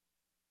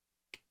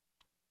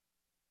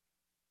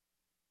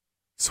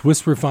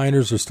 Swiss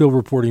refiners are still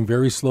reporting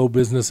very slow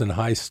business and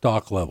high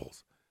stock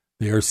levels.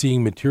 They are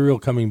seeing material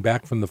coming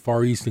back from the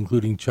Far East,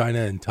 including China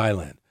and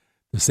Thailand.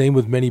 The same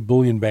with many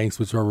bullion banks,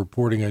 which are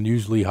reporting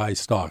unusually high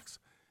stocks.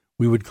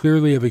 We would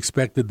clearly have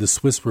expected the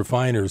Swiss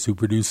refiners, who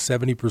produce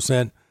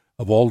 70%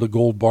 of all the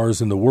gold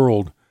bars in the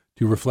world,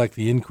 to reflect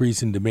the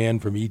increase in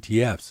demand from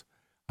ETFs.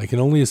 I can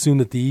only assume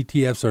that the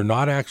ETFs are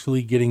not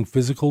actually getting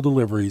physical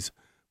deliveries,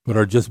 but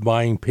are just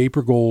buying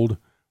paper gold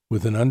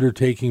with an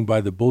undertaking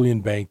by the bullion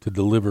bank to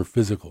deliver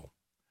physical.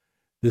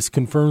 This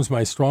confirms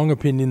my strong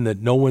opinion that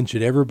no one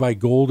should ever buy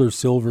gold or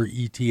silver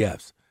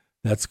ETFs.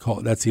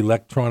 That's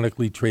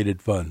electronically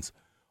traded funds.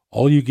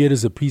 All you get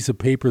is a piece of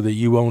paper that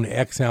you own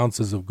X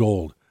ounces of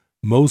gold.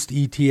 Most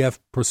ETF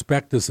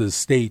prospectuses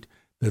state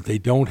that they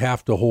don't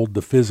have to hold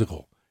the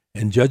physical,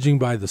 and judging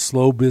by the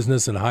slow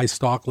business and high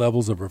stock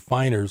levels of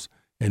refiners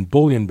and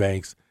bullion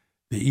banks,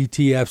 the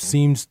ETF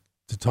seems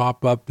to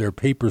top up their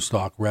paper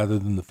stock rather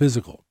than the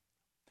physical.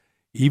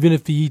 Even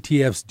if the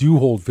ETFs do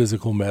hold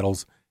physical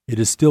metals, it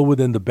is still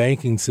within the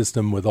banking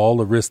system with all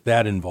the risk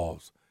that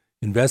involves.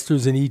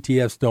 Investors in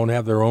ETFs don't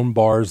have their own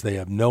bars. They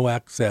have no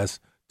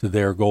access to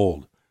their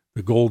gold.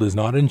 The gold is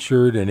not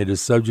insured, and it is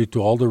subject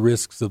to all the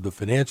risks of the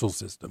financial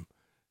system,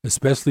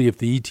 especially if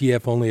the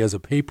ETF only has a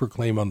paper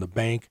claim on the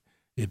bank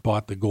it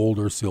bought the gold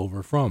or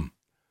silver from.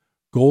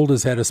 Gold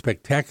has had a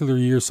spectacular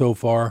year so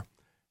far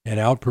and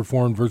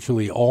outperformed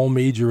virtually all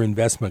major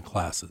investment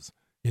classes.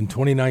 In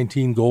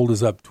 2019, gold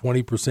is up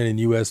 20% in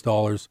U.S.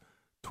 dollars,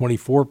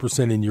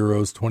 24% in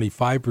euros,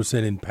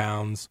 25% in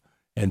pounds,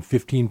 and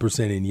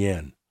 15% in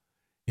yen.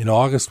 In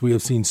August, we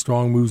have seen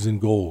strong moves in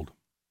gold.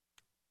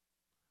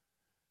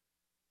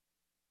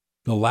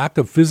 The lack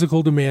of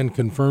physical demand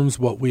confirms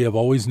what we have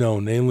always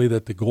known, namely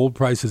that the gold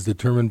price is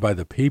determined by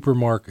the paper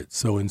market.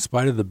 So in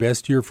spite of the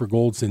best year for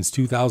gold since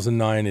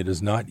 2009, it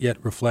is not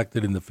yet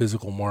reflected in the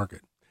physical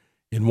market.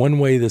 In one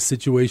way, this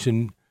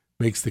situation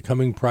makes the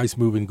coming price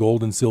move in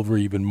gold and silver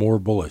even more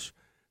bullish.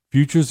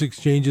 Futures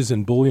exchanges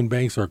and bullion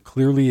banks are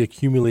clearly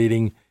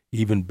accumulating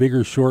even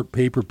bigger short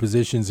paper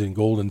positions in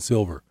gold and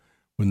silver.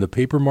 When the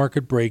paper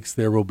market breaks,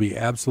 there will be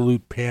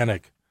absolute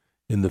panic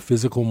in the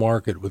physical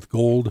market, with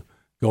gold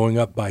going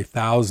up by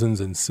thousands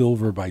and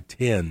silver by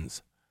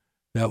tens.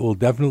 That will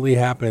definitely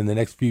happen in the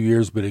next few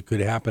years, but it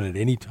could happen at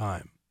any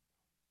time.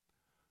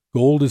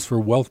 Gold is for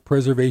wealth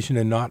preservation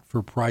and not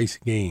for price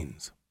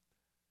gains.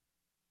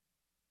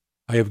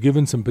 I have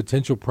given some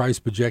potential price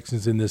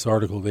projections in this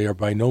article. They are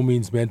by no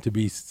means meant to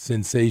be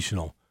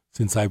sensational,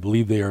 since I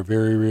believe they are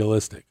very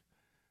realistic.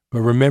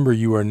 But remember,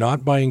 you are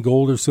not buying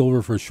gold or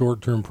silver for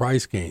short-term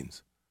price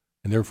gains,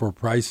 and therefore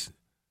price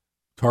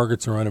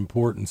targets are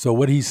unimportant. So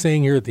what he's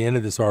saying here at the end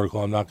of this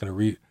article, I'm not going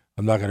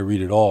to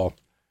read it all,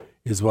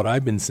 is what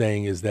I've been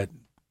saying is that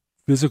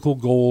physical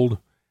gold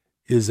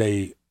is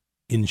a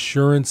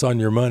insurance on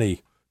your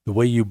money, the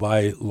way you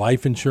buy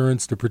life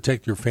insurance to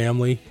protect your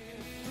family,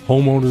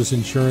 homeowners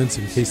insurance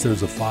in case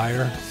there's a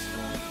fire.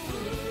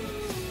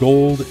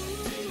 Gold,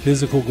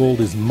 physical gold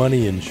is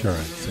money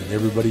insurance, and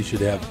everybody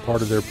should have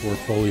part of their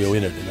portfolio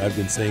in it. And I've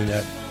been saying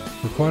that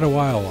for quite a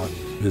while on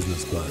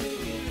Business Buzz.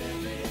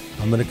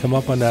 I'm going to come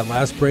up on that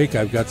last break.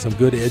 I've got some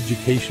good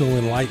educational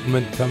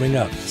enlightenment coming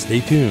up. Stay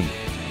tuned.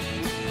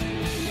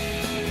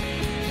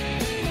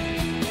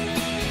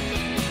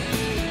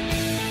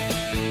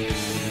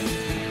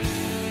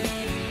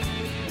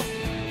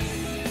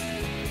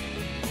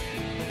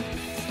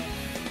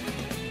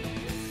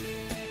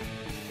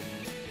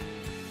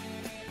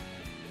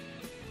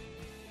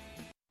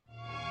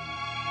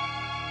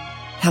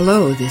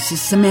 Hello, this is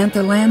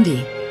Samantha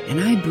Landy, and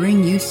I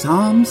bring you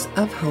Psalms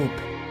of Hope.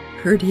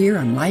 Heard here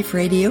on Life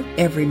Radio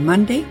every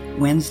Monday,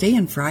 Wednesday,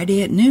 and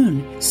Friday at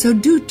noon. So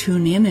do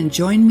tune in and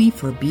join me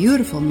for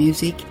beautiful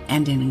music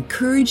and an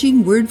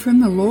encouraging word from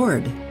the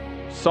Lord.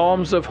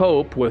 Psalms of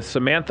Hope with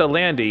Samantha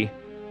Landy,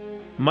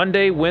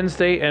 Monday,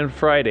 Wednesday, and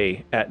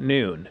Friday at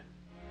noon,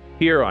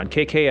 here on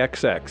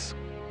KKXX.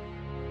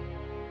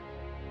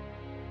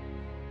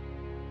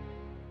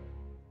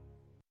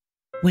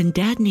 When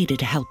Dad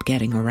needed help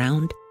getting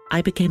around,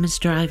 I became his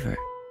driver.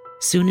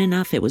 Soon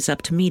enough, it was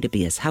up to me to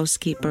be his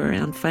housekeeper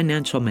and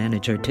financial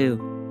manager, too.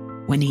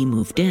 When he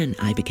moved in,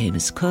 I became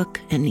his cook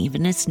and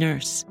even his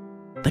nurse.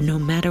 But no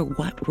matter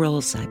what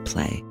roles I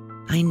play,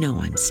 I know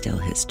I'm still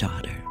his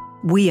daughter.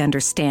 We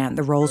understand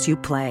the roles you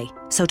play.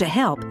 So to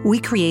help,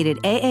 we created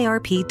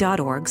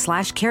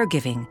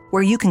aarp.org/caregiving,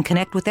 where you can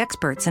connect with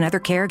experts and other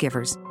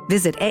caregivers.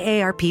 Visit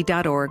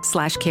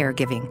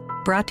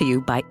aarp.org/caregiving. Brought to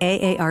you by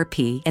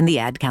AARP and the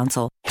Ad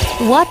Council.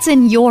 What's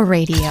in your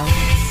radio?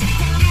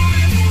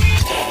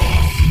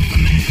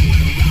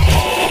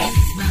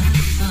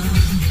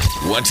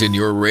 What's in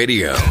your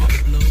radio?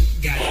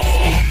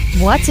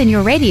 What's in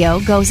your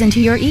radio goes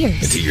into your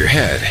ears. Into your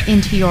head.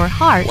 Into your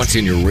heart. What's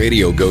in your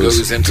radio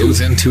goes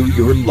into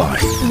your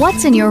life.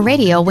 What's in your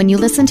radio when you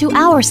listen to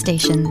our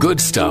station?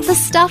 Good stuff. The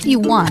stuff you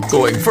want.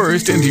 Going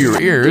first into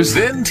your ears,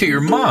 then to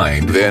your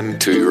mind, then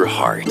to your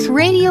heart.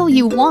 Radio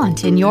you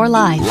want in your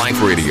life.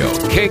 Life Radio,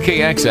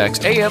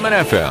 KKXX, AM and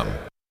FM.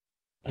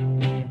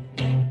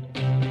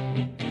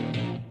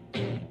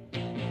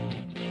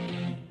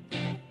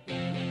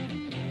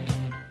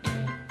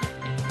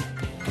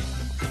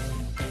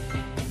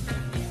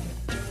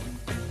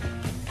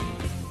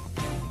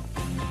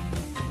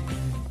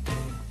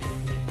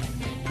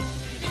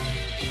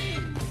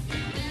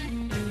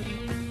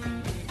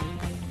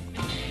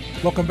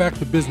 Welcome back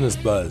to Business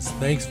Buzz.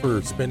 Thanks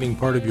for spending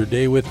part of your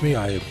day with me.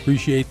 I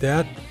appreciate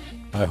that.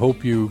 I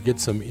hope you get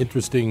some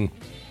interesting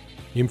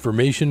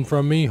information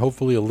from me,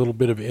 hopefully a little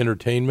bit of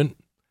entertainment.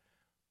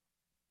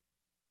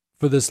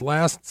 For this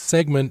last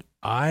segment,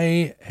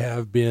 I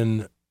have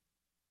been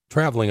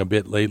traveling a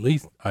bit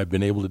lately. I've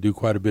been able to do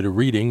quite a bit of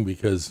reading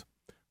because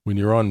when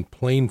you're on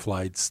plane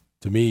flights,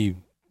 to me,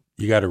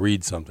 you got to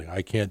read something.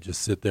 I can't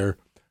just sit there.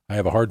 I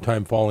have a hard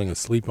time falling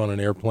asleep on an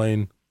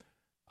airplane.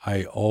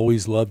 I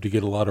always love to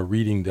get a lot of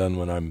reading done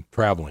when I'm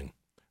traveling,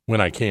 when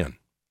I can.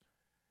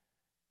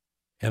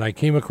 And I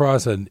came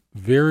across a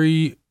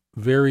very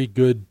very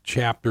good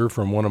chapter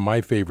from one of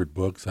my favorite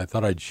books. I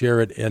thought I'd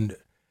share it. And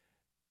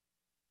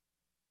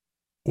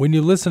when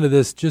you listen to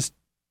this, just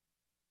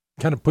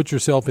kind of put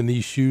yourself in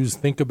these shoes,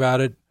 think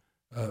about it.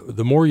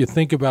 The more you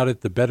think about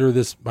it, the better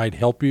this might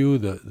help you,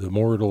 the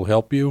more it'll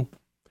help you.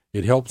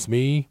 It helps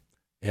me,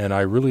 and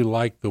I really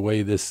like the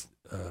way this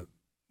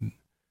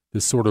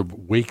sort of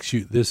wakes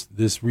you,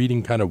 this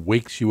reading kind of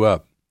wakes you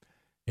up.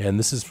 And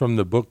this is from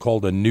the book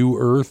called A New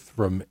Earth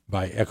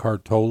by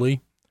Eckhart Tolle.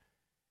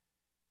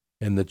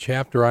 And the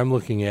chapter I'm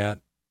looking at,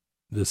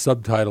 the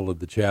subtitle of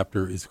the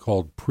chapter is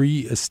called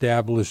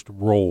Pre-Established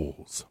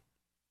Roles.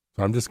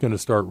 So I'm just going to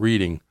start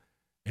reading,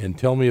 and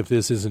tell me if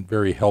this isn't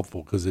very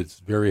helpful, because it's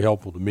very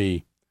helpful to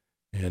me,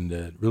 and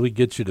it really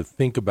gets you to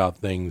think about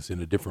things in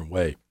a different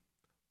way.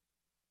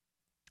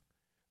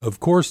 Of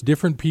course,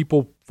 different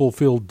people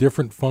fulfill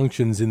different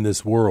functions in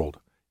this world.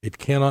 It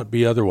cannot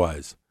be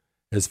otherwise.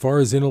 As far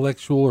as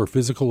intellectual or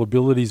physical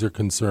abilities are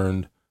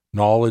concerned,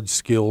 knowledge,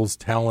 skills,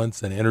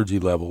 talents, and energy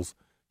levels,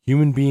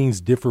 human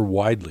beings differ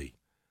widely.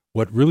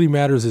 What really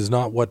matters is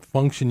not what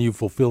function you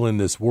fulfill in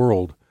this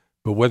world,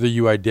 but whether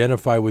you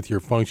identify with your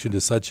function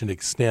to such an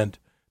extent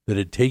that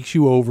it takes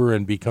you over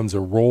and becomes a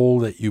role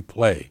that you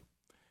play.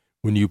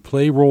 When you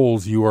play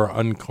roles, you are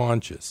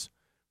unconscious.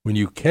 When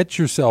you catch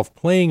yourself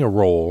playing a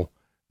role,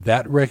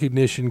 that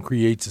recognition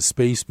creates a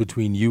space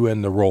between you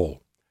and the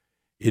role.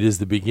 It is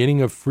the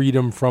beginning of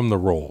freedom from the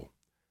role.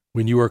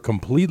 When you are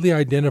completely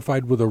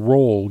identified with a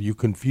role, you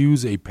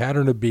confuse a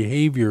pattern of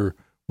behavior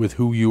with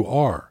who you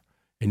are,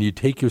 and you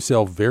take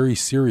yourself very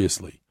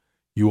seriously.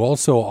 You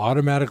also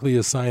automatically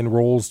assign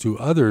roles to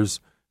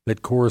others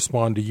that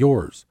correspond to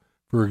yours.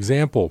 For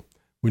example,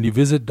 when you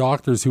visit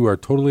doctors who are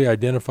totally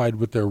identified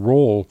with their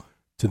role,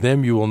 to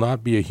them you will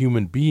not be a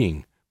human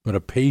being, but a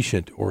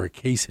patient or a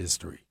case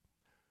history.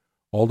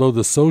 Although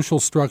the social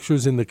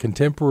structures in the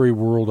contemporary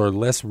world are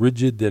less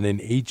rigid than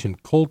in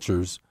ancient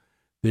cultures,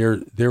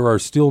 there are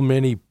still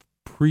many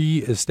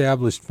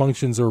pre-established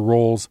functions or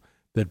roles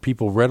that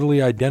people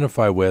readily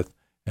identify with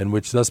and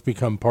which thus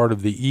become part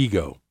of the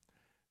ego.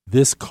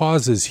 This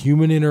causes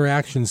human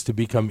interactions to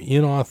become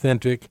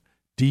inauthentic,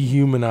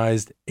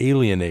 dehumanized,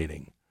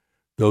 alienating.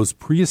 Those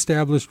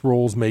pre-established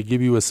roles may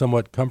give you a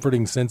somewhat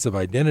comforting sense of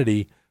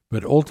identity,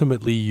 but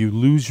ultimately you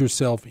lose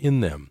yourself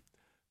in them.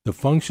 The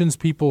functions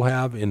people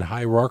have in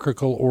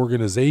hierarchical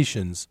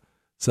organizations,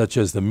 such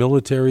as the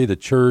military, the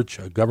church,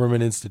 a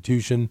government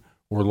institution,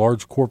 or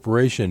large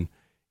corporation,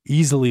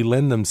 easily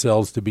lend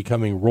themselves to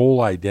becoming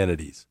role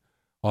identities.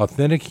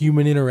 Authentic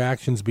human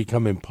interactions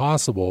become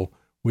impossible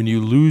when you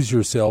lose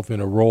yourself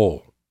in a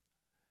role.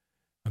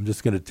 I'm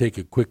just going to take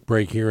a quick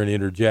break here and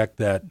interject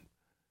that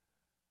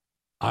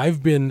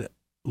I've been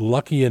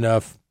lucky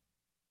enough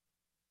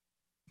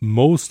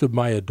most of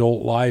my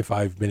adult life,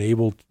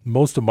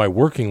 most of my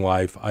working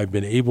life, I've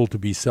been able to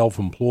be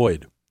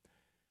self-employed.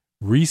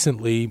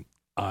 Recently,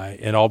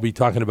 and I'll be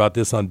talking about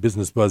this on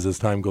Business Buzz as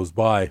time goes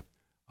by,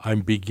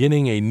 I'm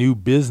beginning a new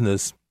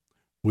business,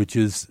 which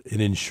is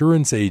an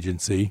insurance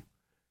agency.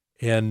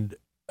 And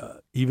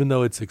even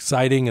though it's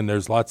exciting and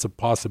there's lots of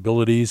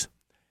possibilities,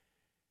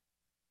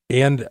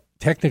 and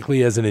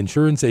technically as an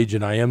insurance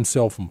agent, I am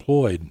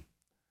self-employed.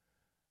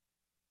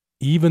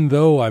 Even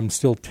though I'm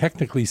still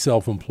technically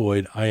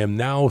self-employed, I am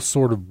now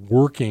sort of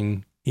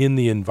working in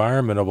the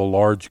environment of a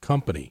large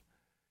company.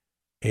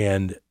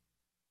 And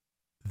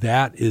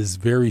that is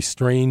very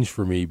strange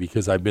for me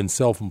because I've been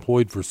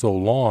self-employed for so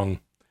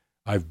long.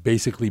 I've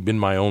basically been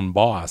my own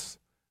boss.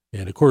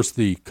 And of course,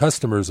 the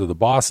customers are the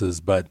bosses,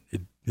 but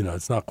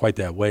it's not quite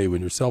that way. When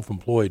you're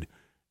self-employed,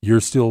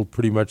 you're still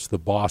pretty much the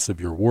boss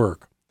of your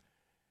work.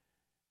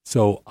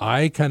 So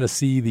I kind of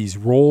see these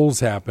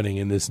roles happening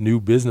in this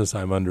new business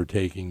I'm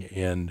undertaking,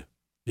 and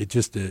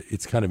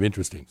it's kind of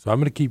interesting. So I'm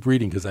going to keep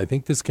reading because I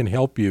think this can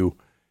help you.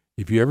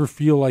 If you ever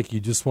feel like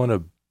you just want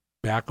to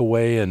back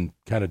away and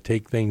kind of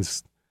take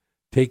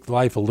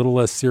life a little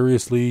less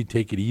seriously,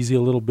 take it easy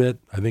a little bit,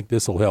 I think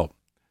this will help.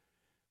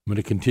 I'm going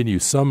to continue.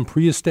 Some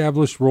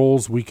pre-established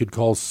roles we could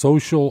call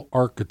social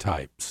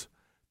archetypes.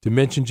 To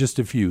mention just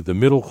a few, the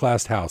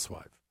middle-class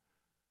housewife,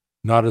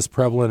 not as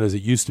prevalent as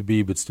it used to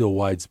be, but still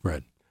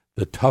widespread.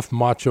 The tough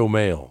macho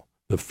male,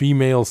 the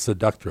female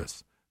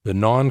seductress, the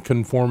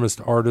nonconformist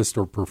artist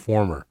or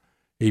performer,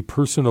 a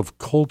person of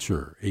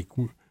culture,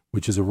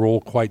 which is a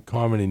role quite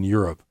common in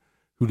Europe,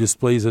 who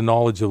displays a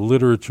knowledge of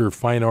literature,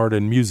 fine art,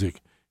 and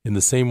music in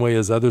the same way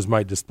as others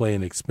might display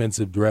an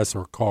expensive dress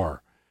or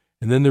car.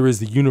 And then there is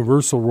the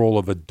universal role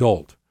of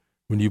adult.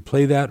 When you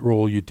play that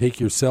role, you take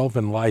yourself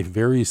and life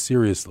very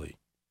seriously.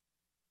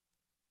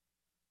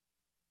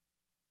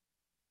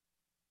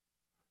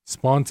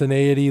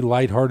 Spontaneity,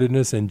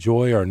 lightheartedness, and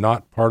joy are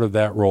not part of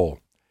that role.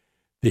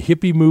 The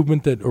hippie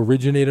movement that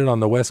originated on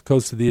the west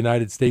coast of the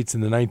United States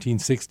in the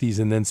 1960s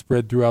and then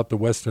spread throughout the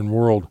Western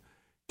world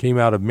came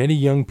out of many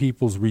young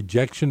people's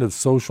rejection of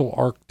social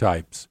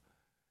archetypes,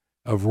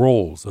 of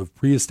roles, of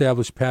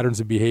pre-established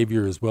patterns of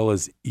behavior, as well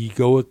as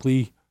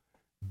egoically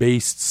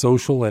based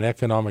social and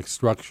economic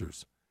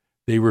structures.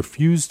 They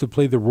refused to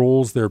play the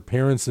roles their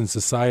parents and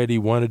society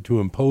wanted to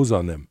impose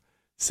on them,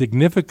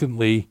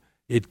 Significantly,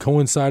 it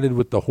coincided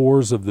with the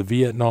horrors of the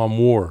Vietnam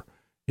War,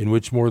 in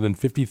which more than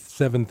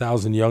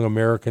 57,000 young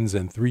Americans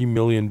and 3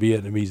 million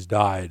Vietnamese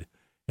died,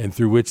 and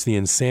through which the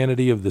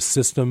insanity of the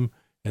system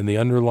and the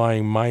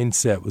underlying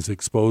mindset was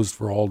exposed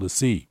for all to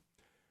see.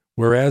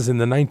 Whereas in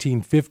the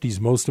 1950s,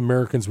 most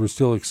Americans were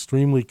still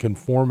extremely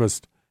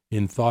conformist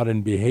in thought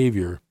and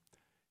behavior,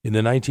 in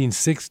the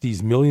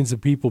 1960s, millions of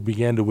people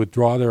began to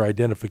withdraw their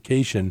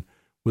identification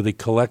with a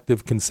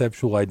collective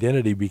conceptual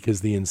identity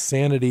because the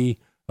insanity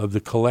of the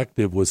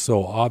collective was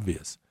so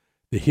obvious.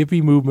 The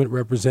hippie movement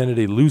represented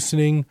a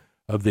loosening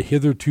of the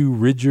hitherto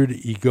rigid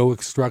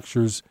egoic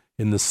structures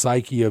in the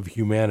psyche of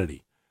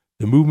humanity.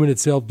 The movement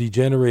itself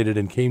degenerated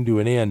and came to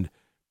an end,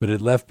 but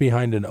it left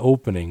behind an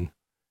opening,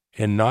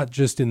 and not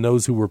just in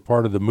those who were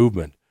part of the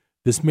movement.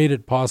 This made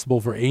it possible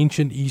for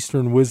ancient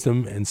Eastern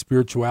wisdom and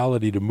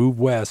spirituality to move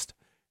west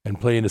and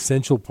play an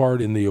essential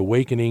part in the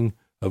awakening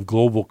of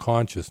global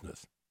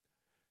consciousness.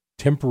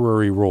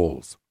 Temporary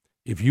roles.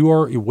 If you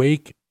are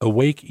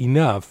awake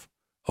enough,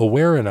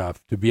 aware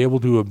enough to be able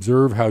to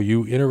observe how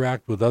you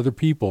interact with other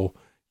people,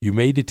 you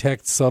may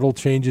detect subtle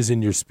changes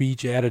in your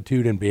speech,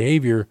 attitude, and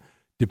behavior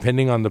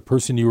depending on the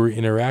person you are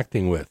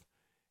interacting with.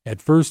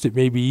 At first, it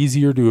may be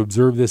easier to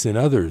observe this in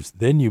others.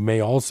 Then you may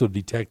also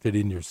detect it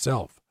in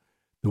yourself.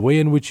 The way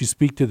in which you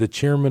speak to the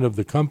chairman of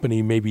the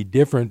company may be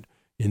different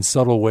in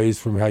subtle ways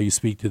from how you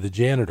speak to the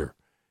janitor.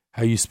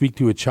 How you speak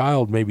to a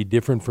child may be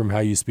different from how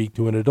you speak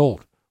to an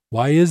adult.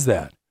 Why is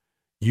that?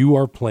 You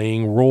are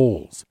playing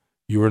roles.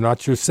 You are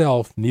not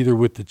yourself, neither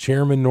with the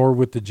chairman nor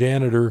with the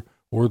janitor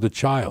or the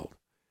child.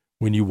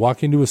 When you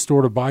walk into a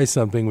store to buy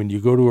something, when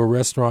you go to a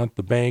restaurant,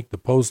 the bank, the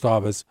post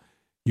office,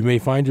 you may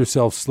find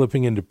yourself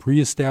slipping into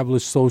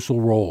pre-established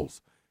social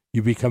roles.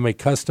 You become a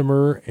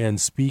customer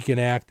and speak and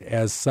act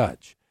as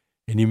such.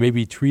 And you may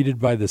be treated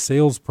by the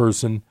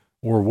salesperson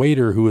or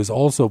waiter who is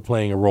also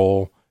playing a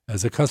role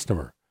as a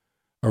customer.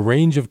 A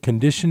range of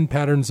conditioned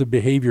patterns of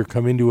behavior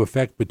come into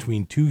effect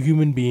between two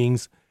human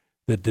beings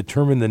that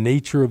determine the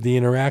nature of the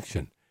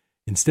interaction.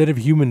 Instead of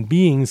human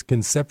beings,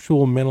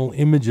 conceptual mental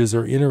images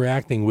are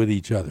interacting with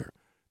each other.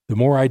 The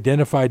more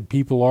identified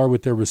people are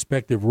with their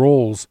respective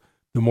roles,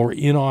 the more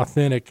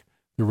inauthentic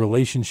the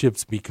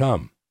relationships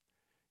become.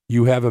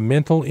 You have a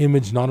mental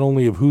image not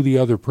only of who the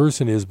other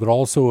person is, but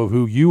also of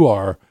who you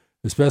are,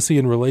 especially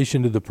in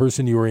relation to the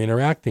person you are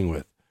interacting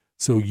with.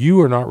 So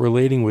you are not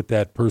relating with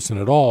that person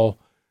at all,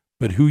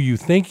 but who you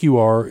think you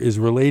are is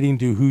relating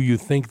to who you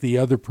think the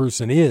other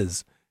person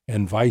is,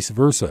 and vice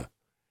versa.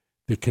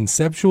 The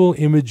conceptual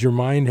image your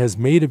mind has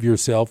made of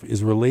yourself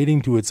is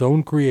relating to its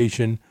own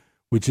creation,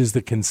 which is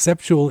the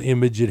conceptual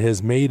image it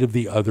has made of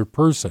the other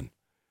person.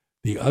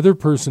 The other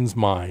person's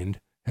mind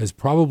has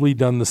probably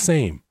done the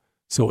same.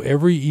 So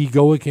every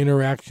egoic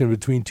interaction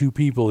between two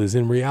people is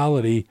in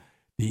reality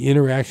the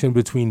interaction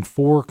between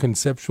four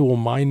conceptual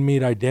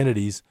mind-made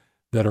identities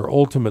that are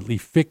ultimately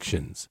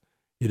fictions.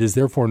 It is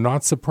therefore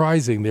not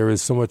surprising there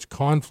is so much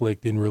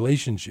conflict in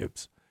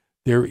relationships.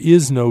 There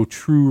is no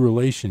true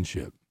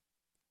relationship.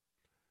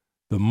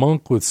 The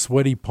monk with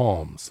sweaty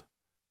palms.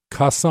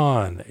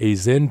 Kasan, a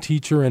Zen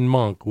teacher and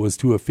monk, was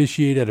to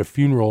officiate at a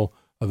funeral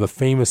of a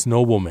famous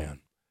nobleman.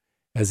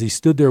 As he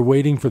stood there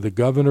waiting for the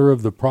governor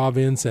of the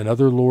province and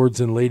other lords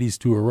and ladies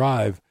to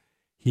arrive,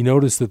 he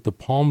noticed that the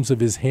palms of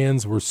his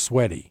hands were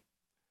sweaty.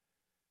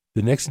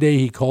 The next day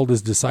he called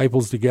his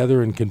disciples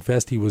together and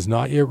confessed he was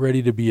not yet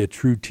ready to be a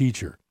true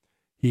teacher.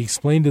 He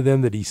explained to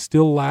them that he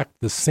still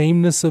lacked the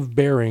sameness of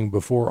bearing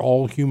before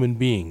all human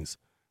beings,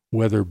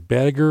 whether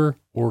beggar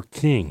or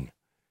king.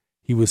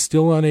 He was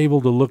still unable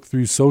to look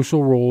through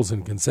social roles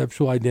and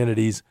conceptual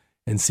identities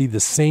and see the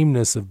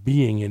sameness of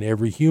being in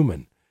every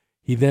human.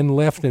 He then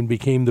left and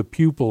became the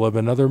pupil of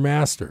another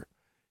master.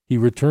 He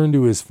returned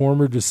to his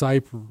former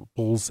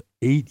disciples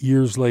 8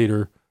 years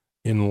later,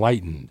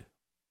 enlightened.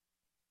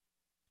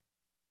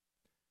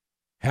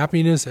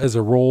 Happiness as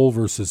a role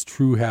versus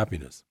true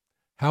happiness.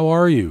 How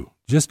are you?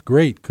 Just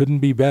great, couldn't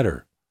be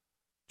better.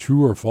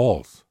 True or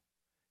false?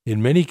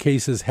 In many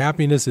cases,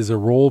 happiness is a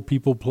role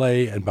people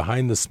play, and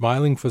behind the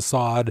smiling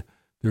facade,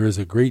 there is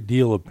a great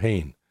deal of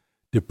pain.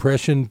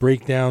 Depression,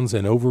 breakdowns,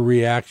 and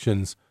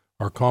overreactions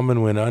are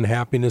common when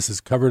unhappiness is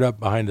covered up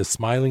behind a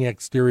smiling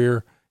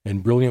exterior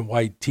and brilliant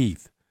white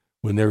teeth,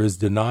 when there is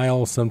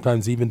denial,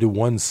 sometimes even to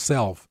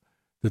oneself,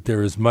 that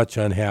there is much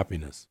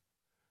unhappiness.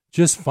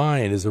 Just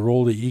fine is a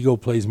role the ego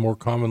plays more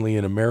commonly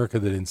in America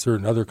than in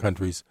certain other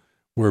countries,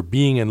 where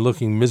being and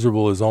looking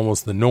miserable is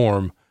almost the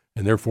norm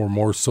and therefore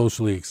more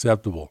socially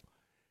acceptable.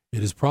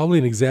 It is probably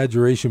an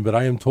exaggeration, but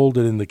I am told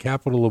that in the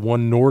capital of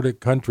one Nordic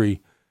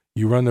country,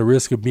 you run the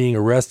risk of being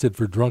arrested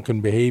for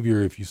drunken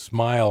behavior if you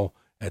smile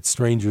at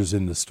strangers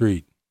in the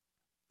street.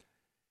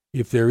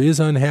 If there is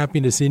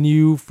unhappiness in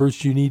you,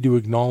 first you need to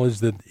acknowledge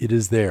that it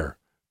is there.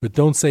 But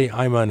don't say,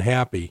 I'm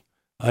unhappy.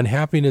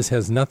 Unhappiness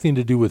has nothing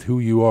to do with who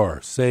you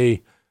are.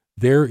 Say,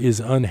 there is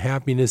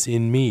unhappiness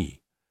in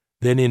me.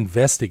 Then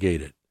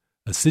investigate it.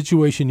 A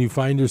situation you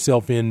find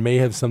yourself in may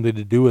have something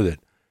to do with it.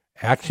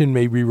 Action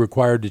may be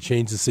required to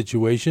change the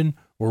situation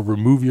or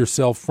remove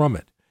yourself from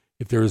it.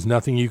 If there is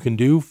nothing you can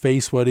do,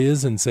 face what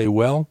is and say,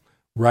 well,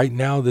 right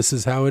now this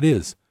is how it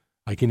is.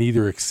 I can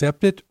either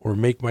accept it or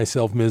make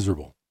myself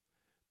miserable.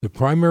 The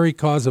primary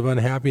cause of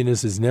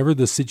unhappiness is never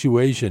the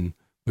situation,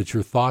 but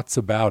your thoughts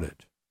about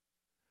it.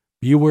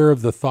 Be aware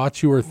of the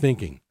thoughts you are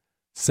thinking.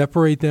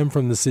 Separate them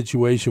from the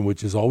situation,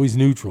 which is always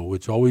neutral,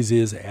 which always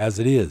is as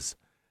it is.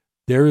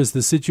 There is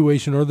the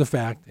situation or the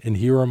fact, and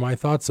here are my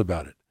thoughts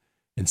about it.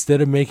 Instead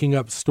of making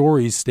up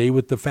stories, stay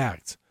with the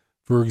facts.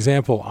 For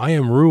example, I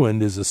am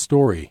ruined is a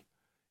story.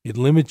 It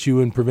limits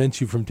you and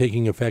prevents you from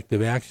taking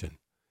effective action.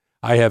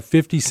 I have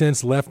 50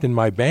 cents left in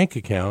my bank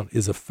account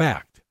is a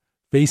fact.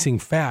 Facing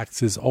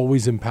facts is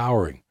always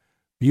empowering.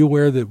 Be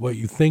aware that what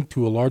you think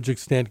to a large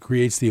extent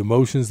creates the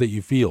emotions that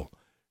you feel.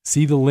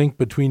 See the link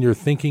between your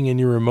thinking and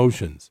your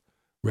emotions.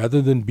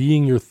 Rather than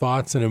being your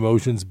thoughts and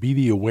emotions, be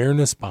the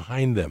awareness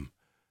behind them.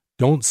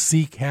 Don't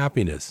seek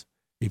happiness.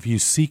 If you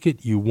seek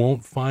it, you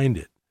won't find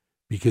it,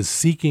 because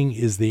seeking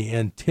is the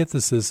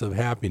antithesis of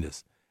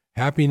happiness.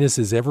 Happiness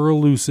is ever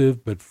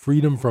elusive, but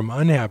freedom from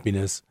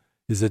unhappiness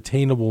is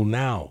attainable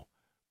now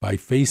by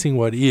facing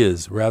what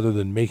is rather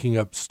than making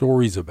up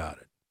stories about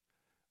it.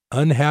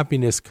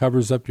 Unhappiness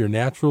covers up your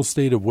natural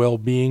state of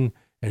well-being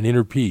and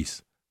inner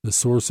peace, the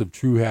source of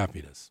true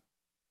happiness.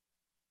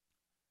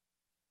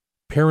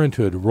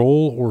 Parenthood,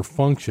 role or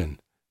function.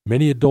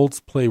 Many adults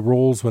play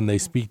roles when they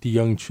speak to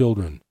young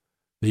children.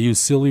 They use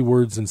silly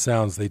words and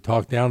sounds. They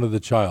talk down to the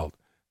child.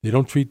 They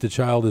don't treat the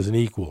child as an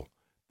equal.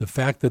 The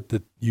fact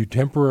that you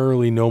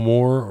temporarily know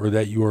more or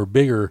that you are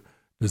bigger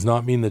does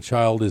not mean the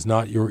child is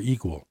not your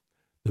equal.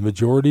 The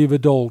majority of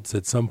adults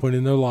at some point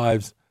in their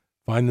lives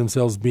find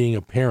themselves being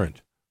a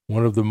parent,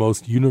 one of the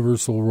most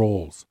universal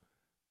roles.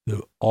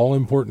 The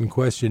all-important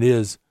question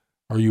is,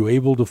 are you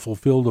able to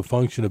fulfill the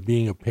function of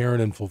being a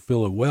parent and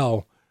fulfill it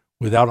well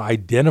without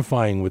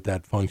identifying with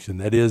that function?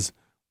 That is,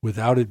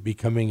 without it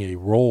becoming a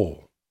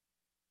role.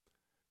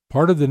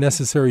 Part of the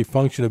necessary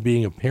function of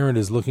being a parent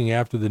is looking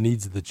after the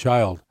needs of the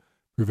child,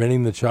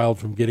 preventing the child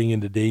from getting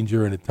into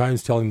danger, and at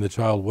times telling the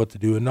child what to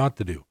do and not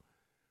to do.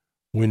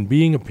 When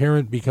being a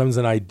parent becomes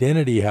an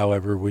identity,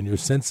 however, when your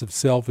sense of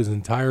self is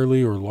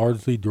entirely or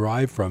largely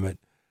derived from it,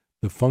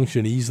 the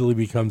function easily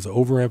becomes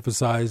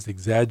overemphasized,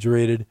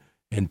 exaggerated,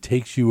 and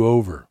takes you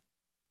over.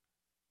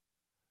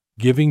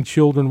 Giving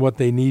children what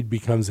they need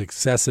becomes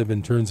excessive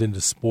and turns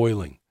into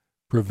spoiling.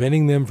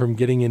 Preventing them from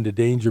getting into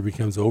danger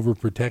becomes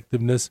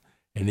overprotectiveness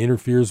and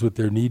interferes with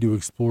their need to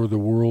explore the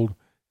world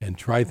and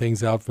try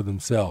things out for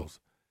themselves.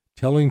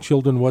 Telling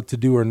children what to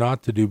do or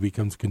not to do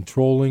becomes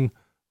controlling,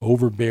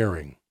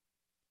 overbearing.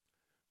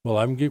 Well,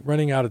 I'm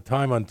running out of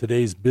time on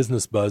today's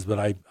Business Buzz, but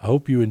I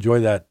hope you enjoy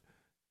that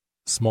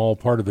small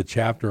part of a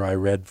chapter I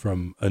read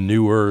from A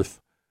New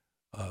Earth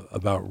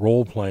about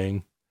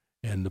role-playing.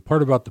 And the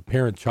part about the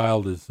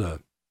parent-child is,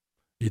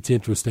 it's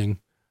interesting.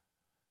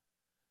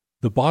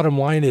 The bottom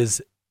line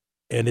is,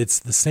 and it's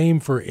the same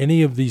for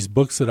any of these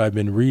books that I've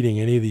been reading,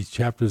 any of these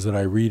chapters that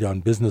I read on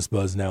Business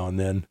Buzz now and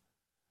then,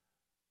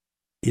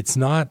 it's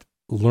not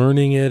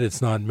learning it,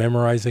 it's not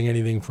memorizing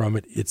anything from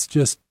it, it's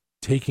just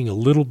taking a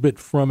little bit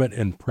from it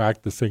and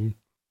practicing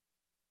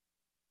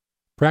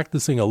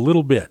a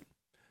little bit.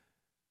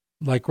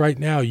 Like right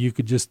now, you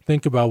could just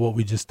think about what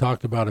we just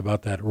talked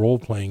about that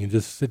role-playing, and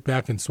just sit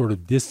back and sort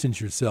of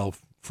distance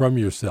yourself from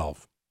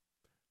yourself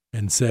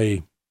and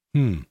say,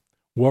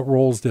 what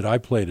roles did I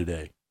play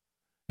today?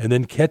 And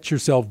then catch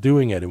yourself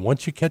doing it. And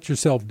once you catch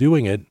yourself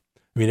doing it,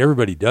 I mean,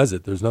 everybody does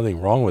it. There's nothing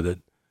wrong with it.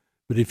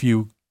 But if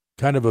you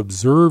kind of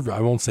observe,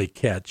 I won't say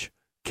catch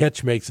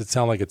makes it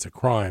sound like it's a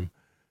crime.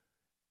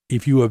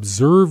 If you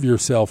observe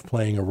yourself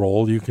playing a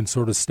role, you can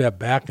sort of step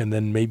back and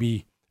then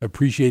maybe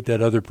appreciate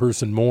that other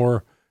person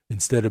more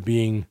instead of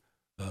being,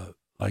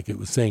 like it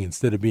was saying,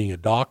 instead of being a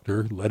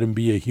doctor, let him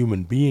be a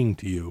human being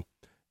to you.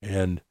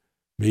 And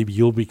maybe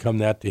you'll become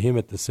that to him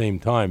at the same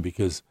time,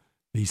 because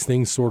these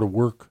things sort of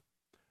work.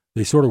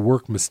 They sort of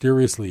work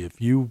mysteriously.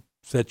 If you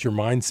set your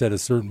mindset a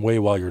certain way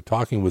while you're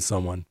talking with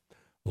someone,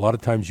 a lot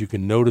of times you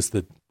can notice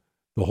that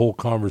the whole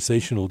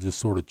conversation will just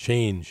sort of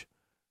change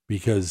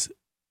because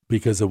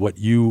of what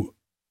you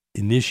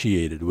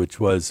initiated, which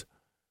was,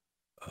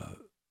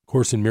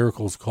 Course in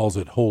Miracles calls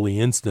it holy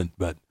instant.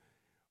 But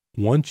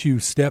once you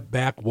step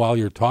back while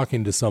you're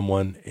talking to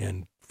someone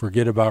and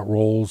forget about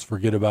roles,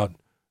 forget about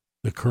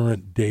the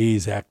current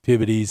day's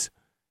activities,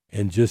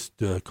 and just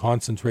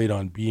concentrate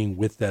on being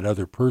with that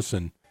other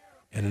person.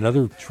 And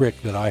another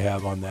trick that I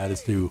have on that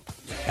is to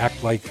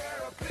act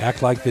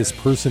like this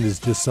person is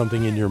just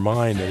something in your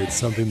mind, and it's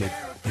something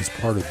that is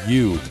part of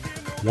you.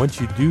 Once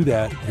you do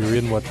that, you're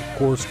in what the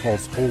Course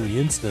calls holy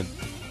instant,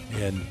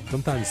 and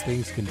sometimes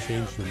things can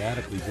change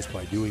dramatically just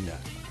by doing that.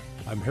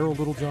 I'm Harold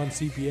Littlejohn,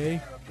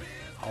 CPA.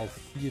 I'll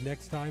see you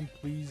next time.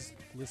 Please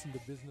listen to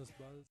Business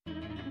Buzz.